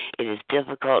 It is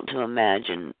difficult to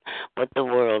imagine what the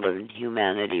world of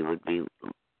humanity would be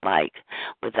like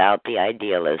without the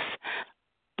idealists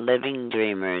living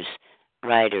dreamers,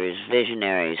 writers,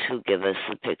 visionaries who give us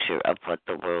the picture of what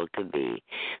the world could be.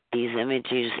 These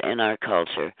images in our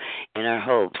culture, in our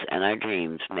hopes and our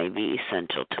dreams may be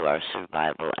essential to our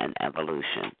survival and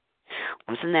evolution.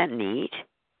 Wasn't that neat?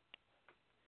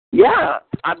 Yeah.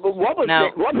 But what was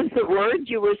the word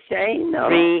you were saying?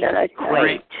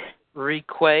 Requate.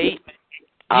 Requate.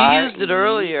 You used it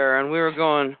earlier, and we were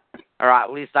going, or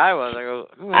at least I was.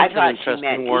 I thought she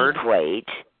meant equate,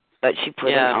 but she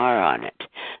put an R on it.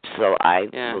 So I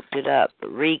looked it up.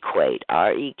 Requate,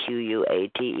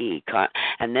 Requate,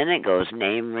 and then it goes,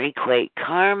 name Requate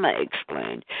Karma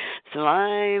explained. So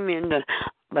I'm into,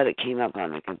 but it came up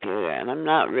on the computer, and I'm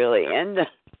not really into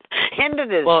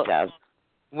this stuff.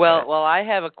 Well, I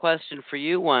have a question for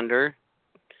you, Wonder.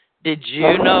 Did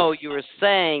you know you were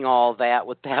saying all that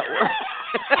with that word?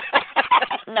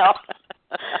 No.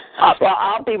 Well,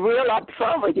 I'll be real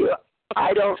upfront with you.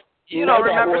 I don't know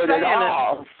that word at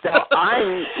all. So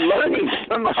I'm learning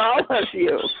from all of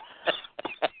you.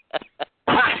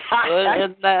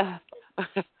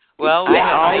 Well,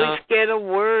 I always get a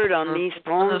word on these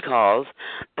phone calls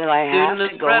that I have to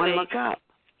go and look up.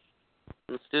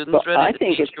 The student's ready. I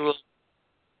think teacher will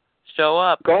show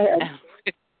up. Go ahead.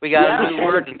 We got a new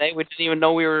word today we didn't even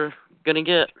know we were going to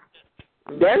get.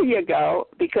 There you go.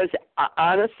 Because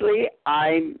honestly,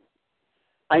 I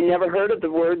never heard of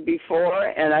the word before,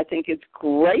 and I think it's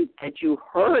great that you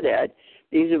heard it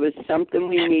because it was something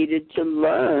we needed to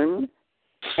learn,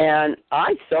 and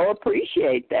I so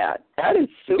appreciate that. That is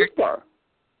super.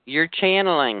 You're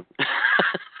channeling.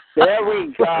 There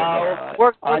we go.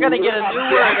 We're going to get a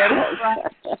new word.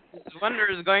 Wonder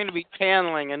is going to be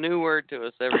channeling a new word to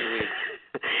us every week.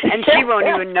 And she won't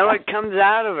even know it comes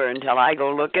out of her until I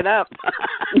go look it up.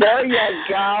 There you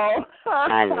go.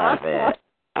 I love it.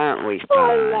 Aren't we fun?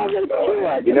 I love it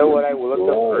too. You know what I looked up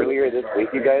earlier this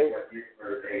week, you guys?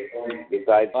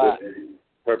 Besides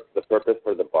the purpose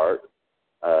for the BART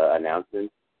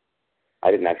announcement, I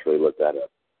didn't actually look that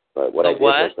up. But what I did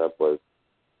look up was,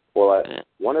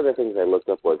 one of the things I looked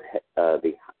up was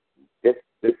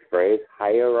this phrase,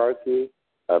 hierarchy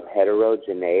of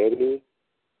heterogeneity.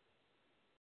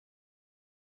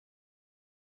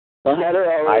 Well,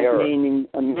 hetero is meaning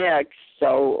a mix,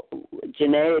 so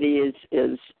geneity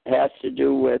has to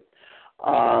do with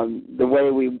the way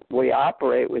we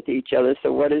operate with each other.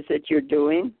 So what is it you're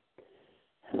doing?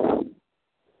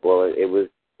 Well, it was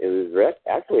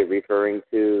actually referring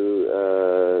to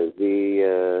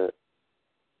the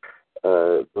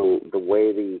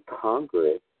way the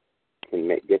Congress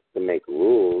gets to make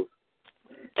rules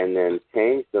and then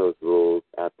change those rules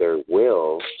at their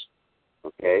will,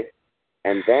 okay?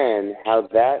 And then how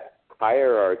that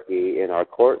hierarchy in our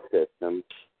court system,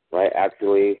 right,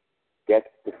 actually gets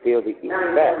to feel the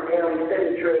effect,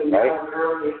 right?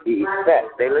 The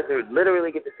effect. They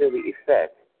literally get to feel the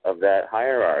effect of that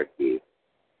hierarchy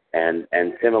and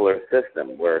similar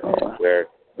system where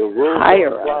the rules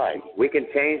apply. We can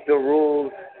change the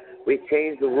rules. We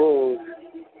change the rules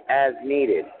as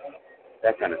needed.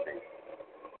 That kind of thing.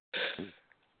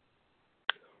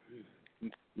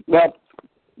 Well,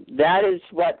 that is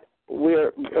what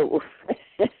that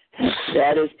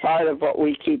is part of what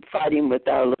we keep fighting with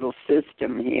our little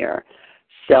system here.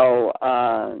 So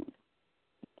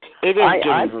it is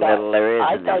getting littler, isn't it?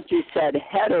 I thought you said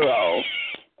hetero,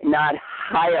 not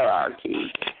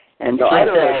hierarchy. And no,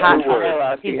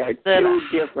 hierarchy are two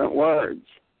different words.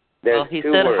 Well, he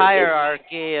said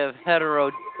hierarchy of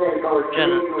heterogeneity.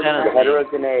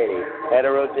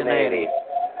 Heterogeneity.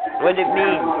 What did it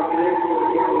mean?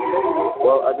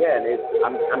 Well, again,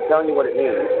 I'm telling you what it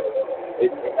means.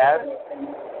 It has.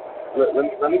 Let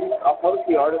me. I'll post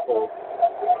the article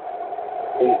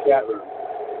in the chat room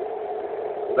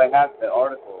because I have the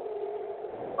article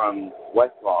from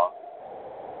Westlaw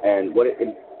and what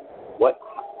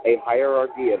a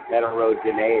hierarchy of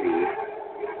heterogeneity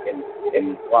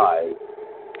implies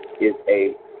is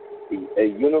a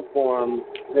uniform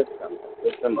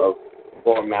system of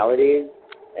formalities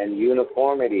and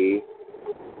uniformity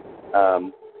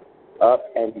up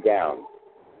and down,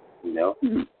 you know?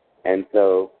 Mm-hmm. And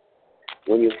so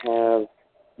when you have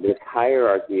this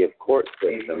hierarchy of court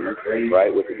systems,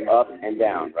 right, which is up and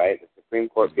down, right, the Supreme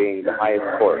Court being the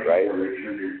highest court, right,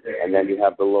 and then you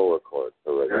have the lower courts,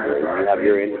 so you have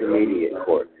your intermediate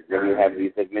courts, then you have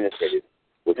these administrative,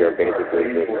 which are basically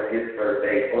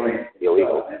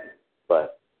illegal.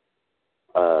 But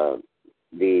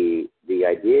the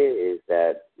idea is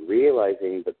that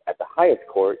realizing that at the highest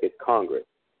court is Congress,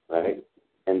 right?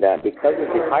 And that because of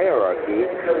the hierarchy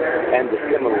and the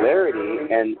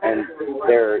similarity, and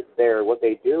they're what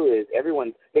they do is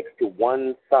everyone sticks to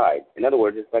one side. In other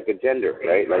words, it's like a gender,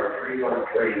 right? Like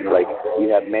you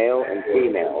have male and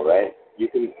female, right? You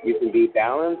can be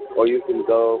balanced or you can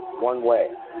go one way,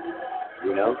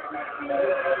 you know.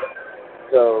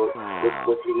 So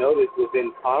what you notice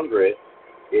within Congress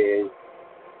is,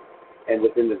 and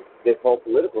within this whole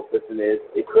political system is,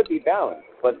 it could be balanced,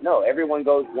 but no, everyone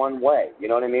goes one way. You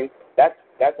know what I mean? That's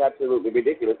absolutely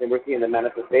ridiculous, and we're seeing the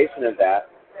manifestation of that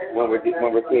when we're seeing the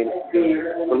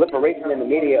proliferation in the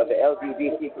media of the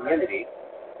LGBT community,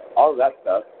 all of that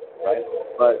stuff, right?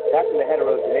 But back to the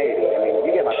heterogeneity. I mean,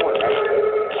 you get my point,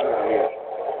 right?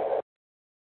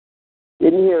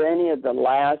 Didn't hear any of the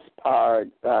last part,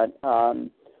 but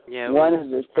one of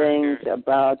the things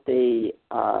about the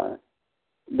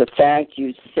fact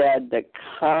you said that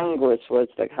Congress was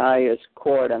the highest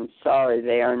court, I'm sorry,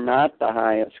 they are not the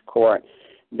highest court.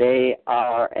 They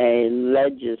are a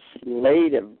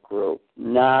legislative group,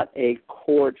 not a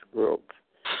court group.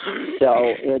 So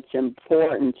it's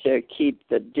important to keep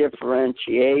the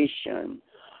differentiation.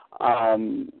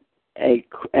 And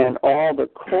all the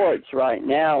courts right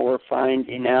now, we're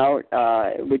finding out,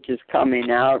 which is coming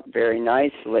out very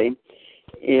nicely,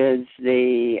 is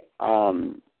the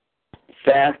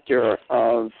factor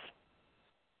of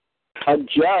a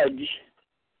judge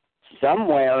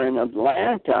somewhere in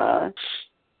Atlanta,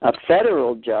 a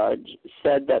federal judge,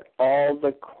 said that all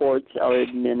the courts are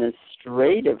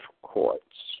administrative courts.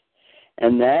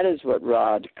 And that is what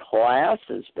Rod Class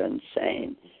has been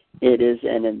saying. It is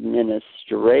an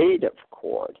administrative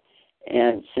court.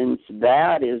 And since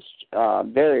that is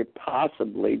very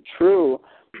possibly true,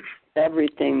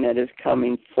 everything that is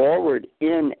coming forward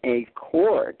in a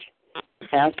court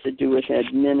has to do with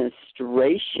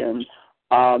administration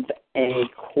of a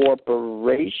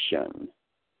corporation,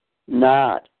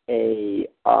 not a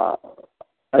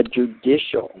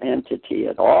judicial entity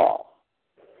at all.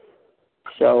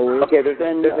 So it's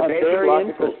been very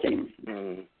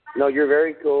interesting. No, you're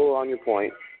very cool on your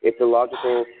point. It's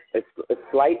a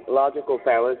slight logical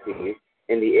fallacy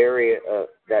in the area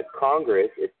that Congress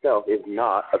itself is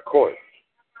not a court.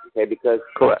 Okay, because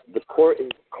the court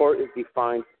is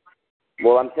defined.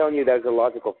 Well, I'm telling you, there's a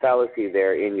logical fallacy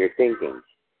there in your thinking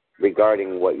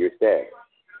regarding what you said,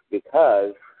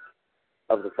 because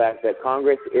of the fact that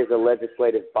Congress is a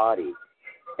legislative body,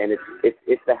 and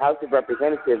it's the House of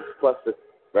Representatives plus the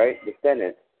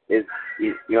Senate is,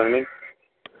 you know what I mean?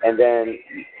 And then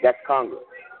that's Congress.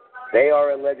 They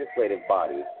are a legislative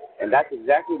body, and that's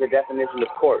exactly the definition of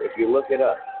court if you look it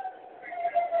up.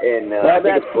 Well,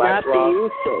 that's not the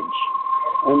usage.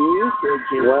 And usage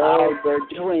is how they're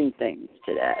doing things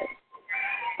today.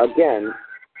 Again,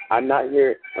 I'm not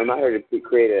here to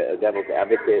create a devil's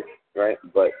advocate, right?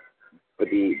 But for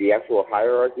the actual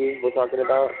hierarchy we're talking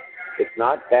about, it's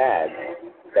not bad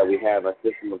that we have a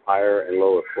system of higher and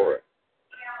lower court,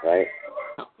 right?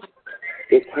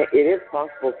 It is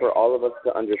possible for all of us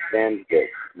to understand this,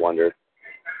 Wonder.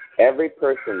 Every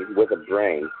person with a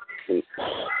brain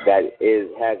that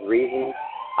has reason,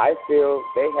 I feel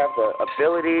they have the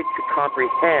ability to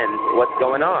comprehend what's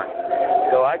going on.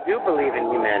 So I do believe in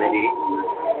humanity.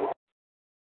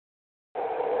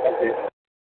 That's it.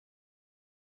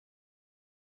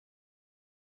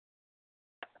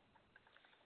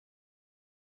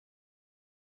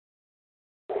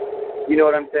 You know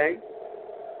what I'm saying?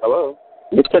 Hello?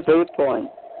 It's a good point.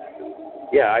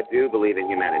 Yeah, I do believe in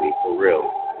humanity, for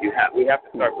real. We have to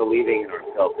start believing in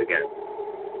ourselves again.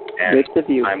 And it's a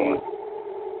viewpoint.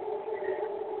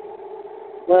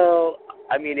 Well,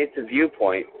 I mean, it's a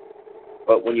viewpoint,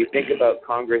 but when you think about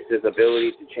Congress's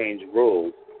ability to change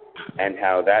rules and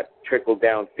how that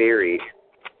trickle-down theory,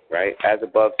 right, as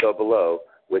above, so below,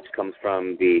 which comes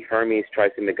from the Hermes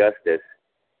Trismegistus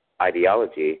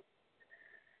ideology,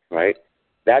 right,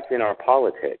 that's in our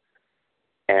politics.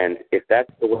 And if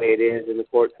that's the way it is in the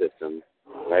court system,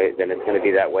 right, then it's going to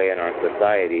be that way in our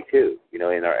society too, you know,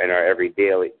 in our every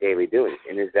daily doing.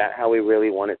 And is that how we really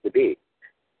want it to be?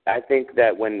 I think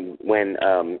that when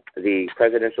the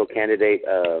presidential candidate,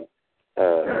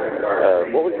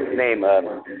 what was his name?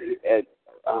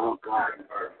 Oh God,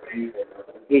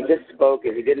 he just spoke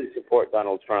and he didn't support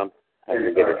Donald Trump. I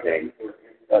forget his name.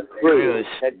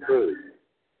 Ted Cruz.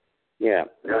 Yeah.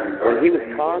 When he was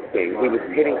talking, he was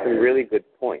hitting some really good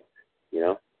points, you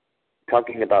know,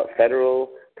 talking about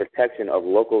federal protection of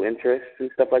local interests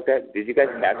and stuff like that. Did you guys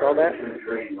catch all that?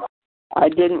 I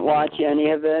didn't watch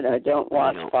any of it. I don't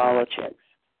watch politics.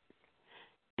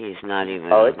 He's not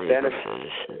even it's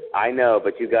beneficial. I know,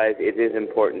 but you guys, it is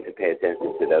important to pay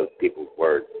attention to those people's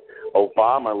words.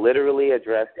 Obama literally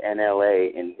addressed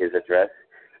NLA in his address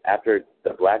after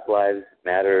the Black Lives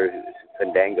Matter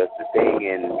fandango thing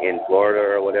in Florida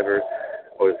or whatever,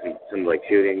 or some like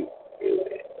shooting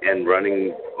and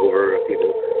running over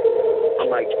people. I'm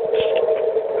like,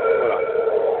 hold on.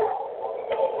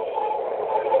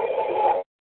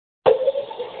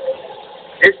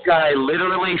 This guy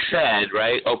literally said,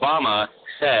 right, Obama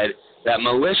said that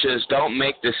militias don't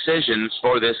make decisions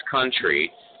for this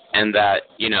country, and that,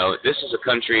 you know, this is a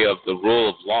country of the rule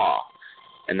of law,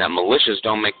 and that militias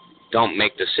don't make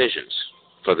decisions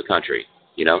for the country,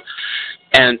 you know.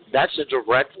 And that's a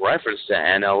direct reference to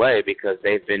NLA, because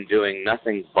they've been doing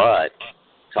nothing but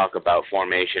talk about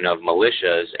formation of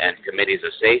militias and committees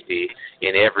of safety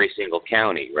in every single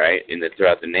county, right,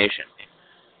 throughout the nation.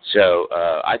 So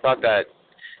I thought that,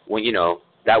 well, you know,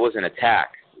 that was an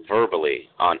attack verbally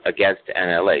against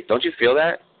NLA. Don't you feel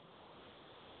that?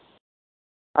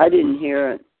 I didn't hear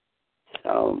it.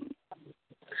 So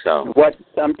what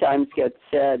sometimes gets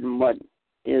said and what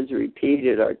is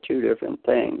repeated are two different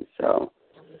things. So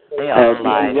they all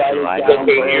lie.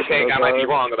 Okay, you're saying I might be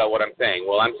wrong about what I'm saying.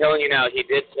 Well, I'm telling you now, he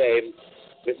did say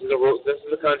this is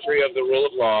a country of the rule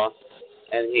of law,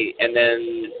 and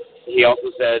then he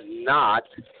also said not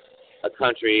a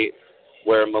country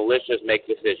where militias make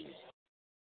decisions.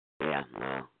 Yeah,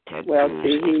 no. Ted well,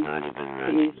 Cruz see, not even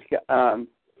running.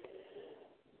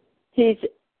 He's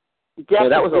so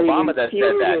that was Obama that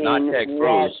said that, not Ted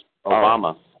Cruz.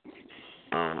 Obama.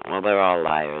 Well, they're all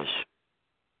liars.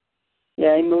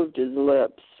 Yeah, he moved his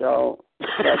lips. So,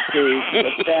 but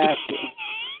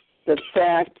the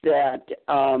fact that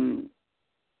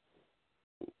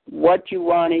what you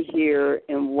want to hear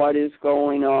and what is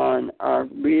going on are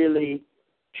really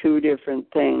two different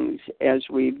things, as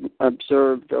we've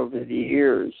observed over the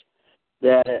years,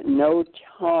 that at no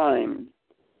time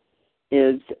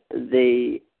is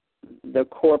the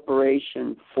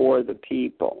corporation for the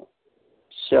people.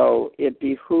 So it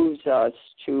behooves us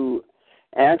to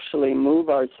actually move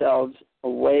ourselves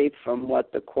away from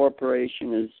what the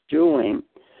corporation is doing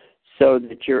so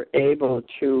that you're able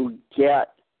to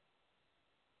get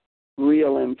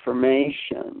real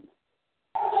information.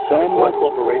 So much is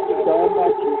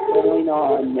going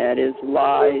on that is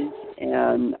lies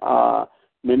and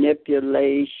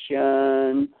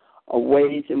manipulation,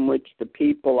 ways in which the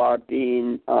people are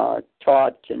being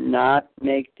taught to not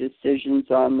make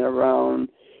decisions on their own.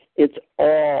 It's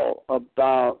all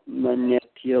about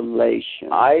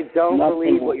manipulation. I don't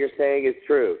believe what you're saying is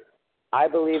true. I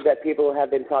believe that people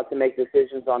have been taught to make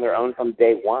decisions on their own from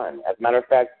day one. As a matter of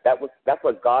fact, that's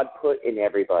what God put in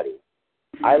everybody.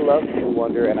 I love to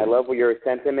wonder, and I love what your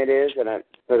sentiment is, and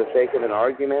for the sake of an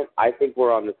argument, I think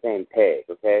we're on the same page,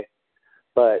 okay?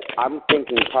 But I'm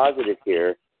thinking positive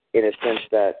here in a sense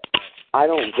that I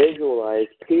don't visualize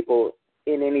people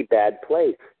in any bad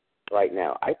place right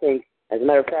now. I think, as a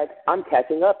matter of fact, I'm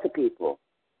catching up to people,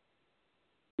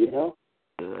 you know?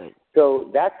 Good. So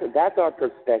that's our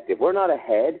perspective. We're not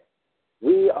ahead.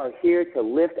 We are here to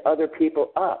lift other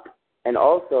people up and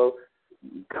also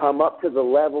come up to the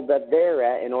level that they're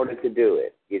at in order to do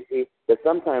it. You see, but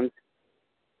sometimes,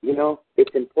 you know,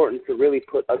 it's important to really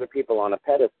put other people on a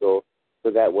pedestal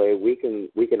so that way we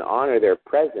can honor their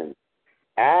presence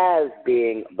as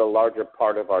being the larger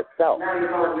part of ourselves.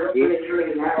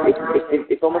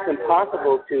 It's almost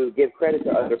impossible to give credit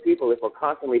to other people if we're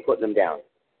constantly putting them down.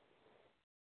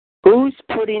 Who's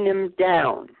putting them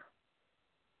down?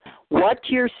 What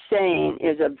you're saying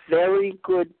is a very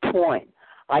good point.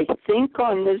 I think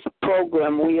on this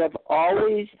program we have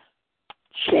always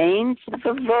changed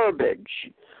the verbiage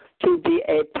to be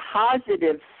a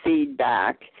positive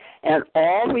feedback, and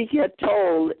all we get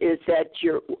told is that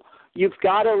you've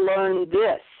got to learn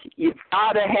this, you've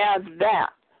got to have that.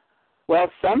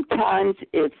 Well, sometimes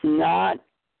it's not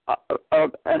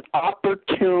an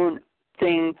opportune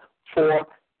thing for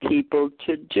people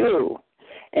to do,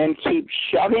 and keep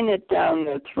shoving it down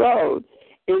their throat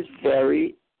is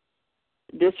very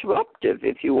disruptive,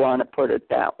 if you want to put it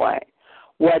that way.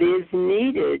 What is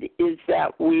needed is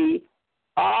that we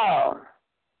are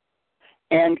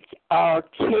and are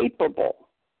capable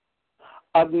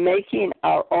of making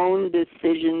our own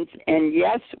decisions, and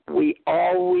yes, we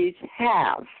always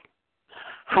have.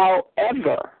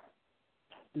 However,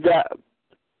 the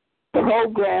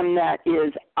program that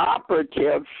is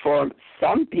operative for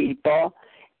some people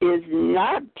is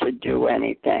not to do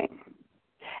anything.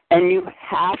 And you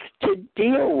have to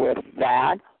deal with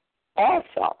that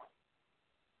also.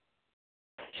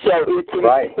 So it's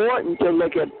important to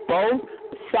look at both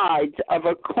sides of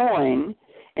a coin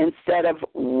instead of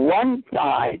one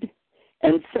side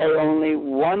and say only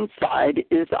one side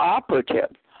is operative.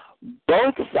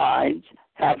 Both sides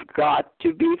have got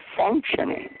to be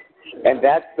functioning. And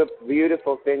that's the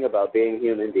beautiful thing about being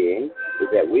human beings, is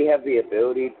that we have the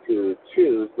ability to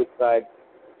choose which side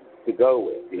to go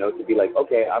with, to be like,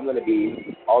 okay, I'm going to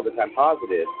be all the time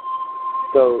positive.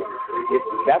 So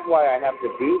that's why I have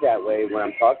to be that way when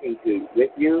I'm talking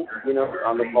with you,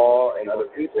 on the call and other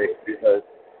people, because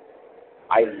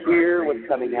I hear what's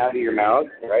coming out of your mouth,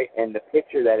 right? And the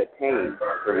picture that it paints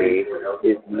for me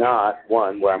is not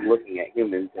one where I'm looking at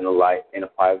humans in a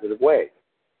positive way.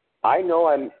 I know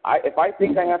if I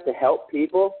think I have to help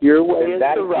people, your way is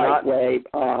the right way.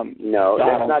 No,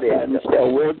 that's not it.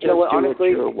 So we'll just honestly,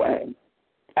 do it your way.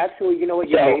 Actually, you know what?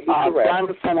 You may be correct,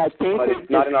 Jonathan, I think but it's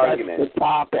not an argument. The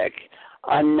topic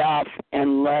enough,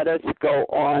 and let us go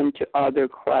on to other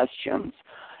questions.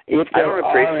 If I don't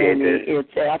appreciate this.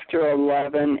 It's after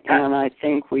 11, and I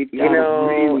think we've done a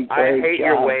really great job I hate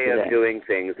your way today. of doing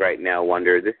things right now,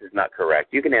 Wonder. This is not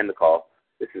correct. You can end the call.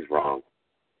 This is wrong.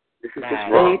 This is just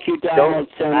wrong. Thank you,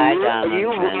 Donaldson. You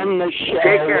run the show.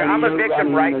 Take care. I'm a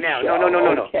victim right now. No.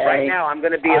 Okay. Right now, I'm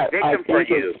going to be a victim for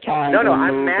you. No.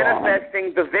 I'm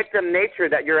manifesting the victim nature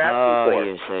that you're asking for. Oh,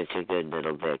 you're such a good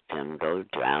little victim. Go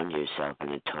drown yourself in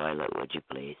the toilet, would you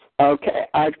please? Okay,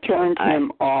 I've turned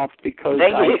him off because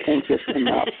I think it's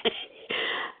enough.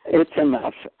 It's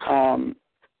enough.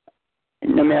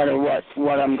 No matter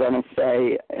what I'm going to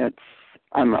say,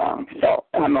 I'm wrong. So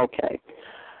I'm okay.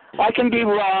 I can be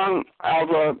wrong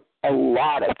over a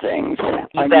lot of things.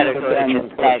 You better go to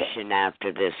confession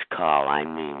after this call. I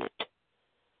mean it.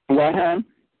 What, hon?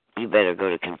 You better go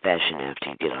to confession after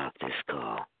you get off this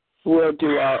call. We'll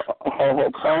do our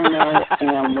Ho'oponopono,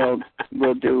 and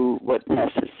we'll do what's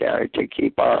necessary to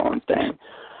keep our own thing.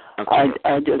 Okay.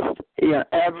 I just,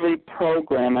 every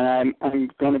program, and I'm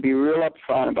going to be real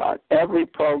upfront about it, every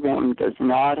program does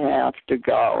not have to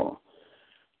go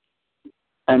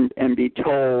and be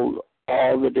told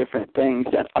all the different things.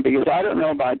 Because I don't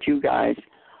know about you guys.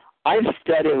 I've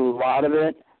studied a lot of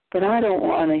it, but I don't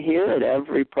want to hear it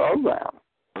every program.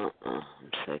 I'm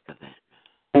sick of it.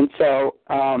 And so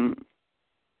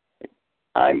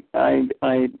I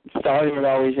sorry it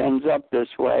always ends up this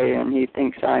way, and he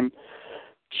thinks I'm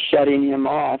shutting him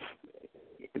off,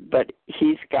 but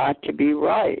he's got to be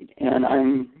right, and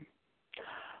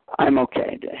I'm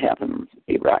okay to have him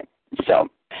be right. So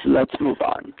let's move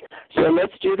on. So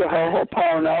let's do the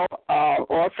Ho'opono.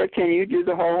 Orpha, can you do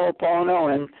the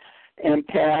Ho'opono? And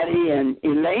Patty and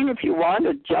Elaine, if you want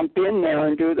to jump in there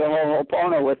and do the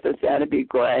Ho'opono with us, that'd be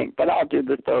great. But I'll do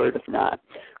the third if not.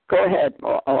 Go ahead,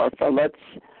 Orpha.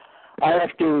 I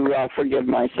have to forgive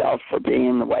myself for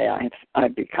being the way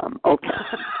I've become. Okay.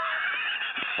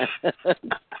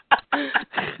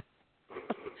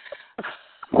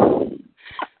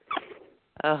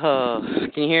 Oh,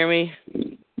 can you hear me?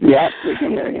 Yes, we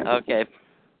can hear you. Okay.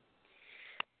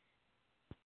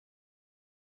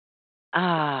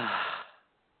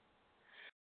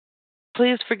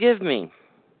 Please forgive me.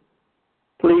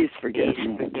 Please forgive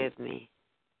me.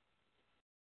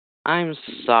 I'm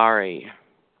sorry.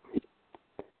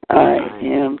 I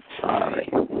am sorry.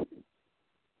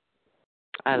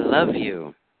 I love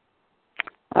you.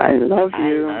 I love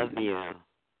you. I love you.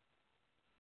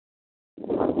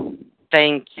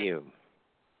 Thank you.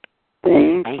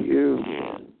 Thank you.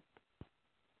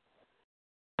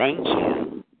 Thank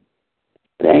you.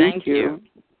 Thank you.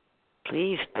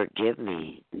 Please forgive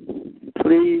me.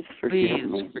 Please forgive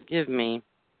me. Please forgive me.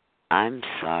 I'm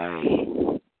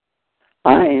sorry.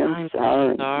 I'm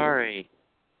sorry.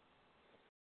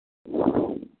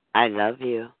 I love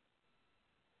you.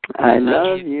 I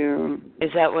love you.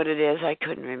 Is that what it is? I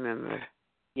couldn't remember.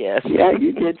 Yes. Yeah,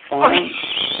 you did fine.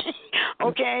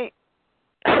 Okay.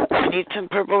 I need some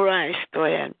purple rice. Go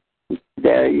ahead.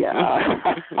 There you are.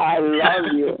 I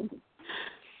love you.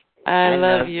 I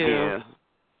love you.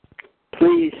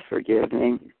 Please forgive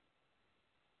me.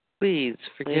 Please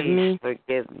forgive me.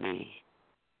 Forgive me.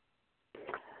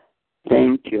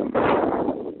 Thank you.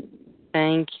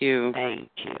 Thank you. Thank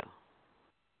you.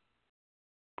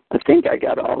 I think I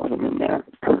got all of them in there.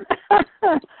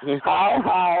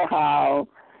 How?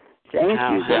 Thank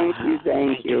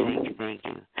you.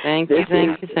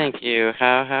 Thank you.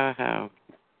 How.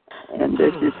 And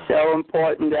this is so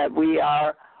important that we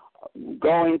are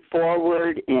going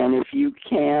forward, and if you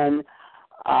can,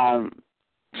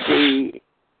 the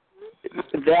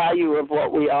value of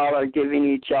what we all are giving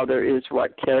each other is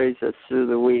what carries us through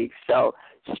the week. So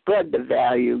spread the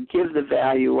value, give the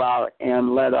value out,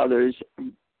 and let others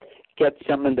get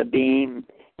some of the beam.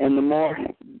 And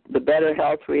the better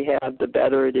health we have, the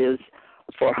better it is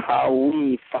for how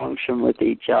we function with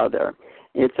each other.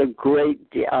 It's a great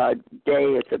day.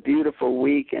 It's a beautiful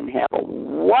week, and have a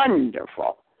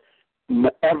wonderful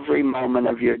every moment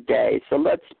of your day. So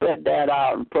let's spread that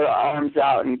out and put our arms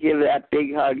out and give that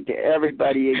big hug to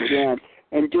everybody again,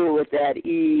 and do it with that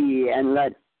E, and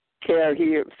let Kare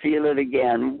feel it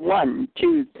again. 1,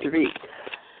 2, 3.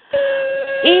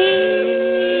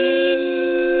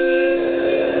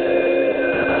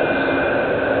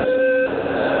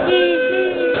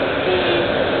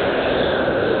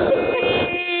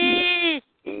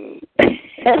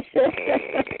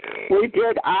 We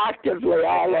did octavely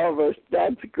all over.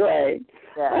 That's great.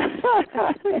 Yeah.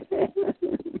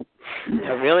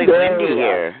 It's really windy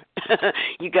here.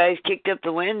 You guys kicked up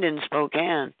the wind in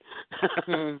Spokane.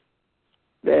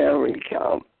 There we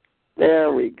go.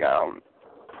 There we go.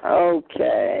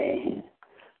 Okay.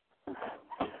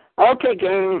 Okay,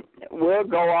 gang. We'll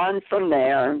go on from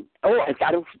there. Oh, I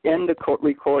got to end the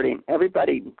recording.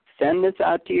 Everybody, send this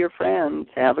out to your friends.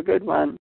 Have a good one.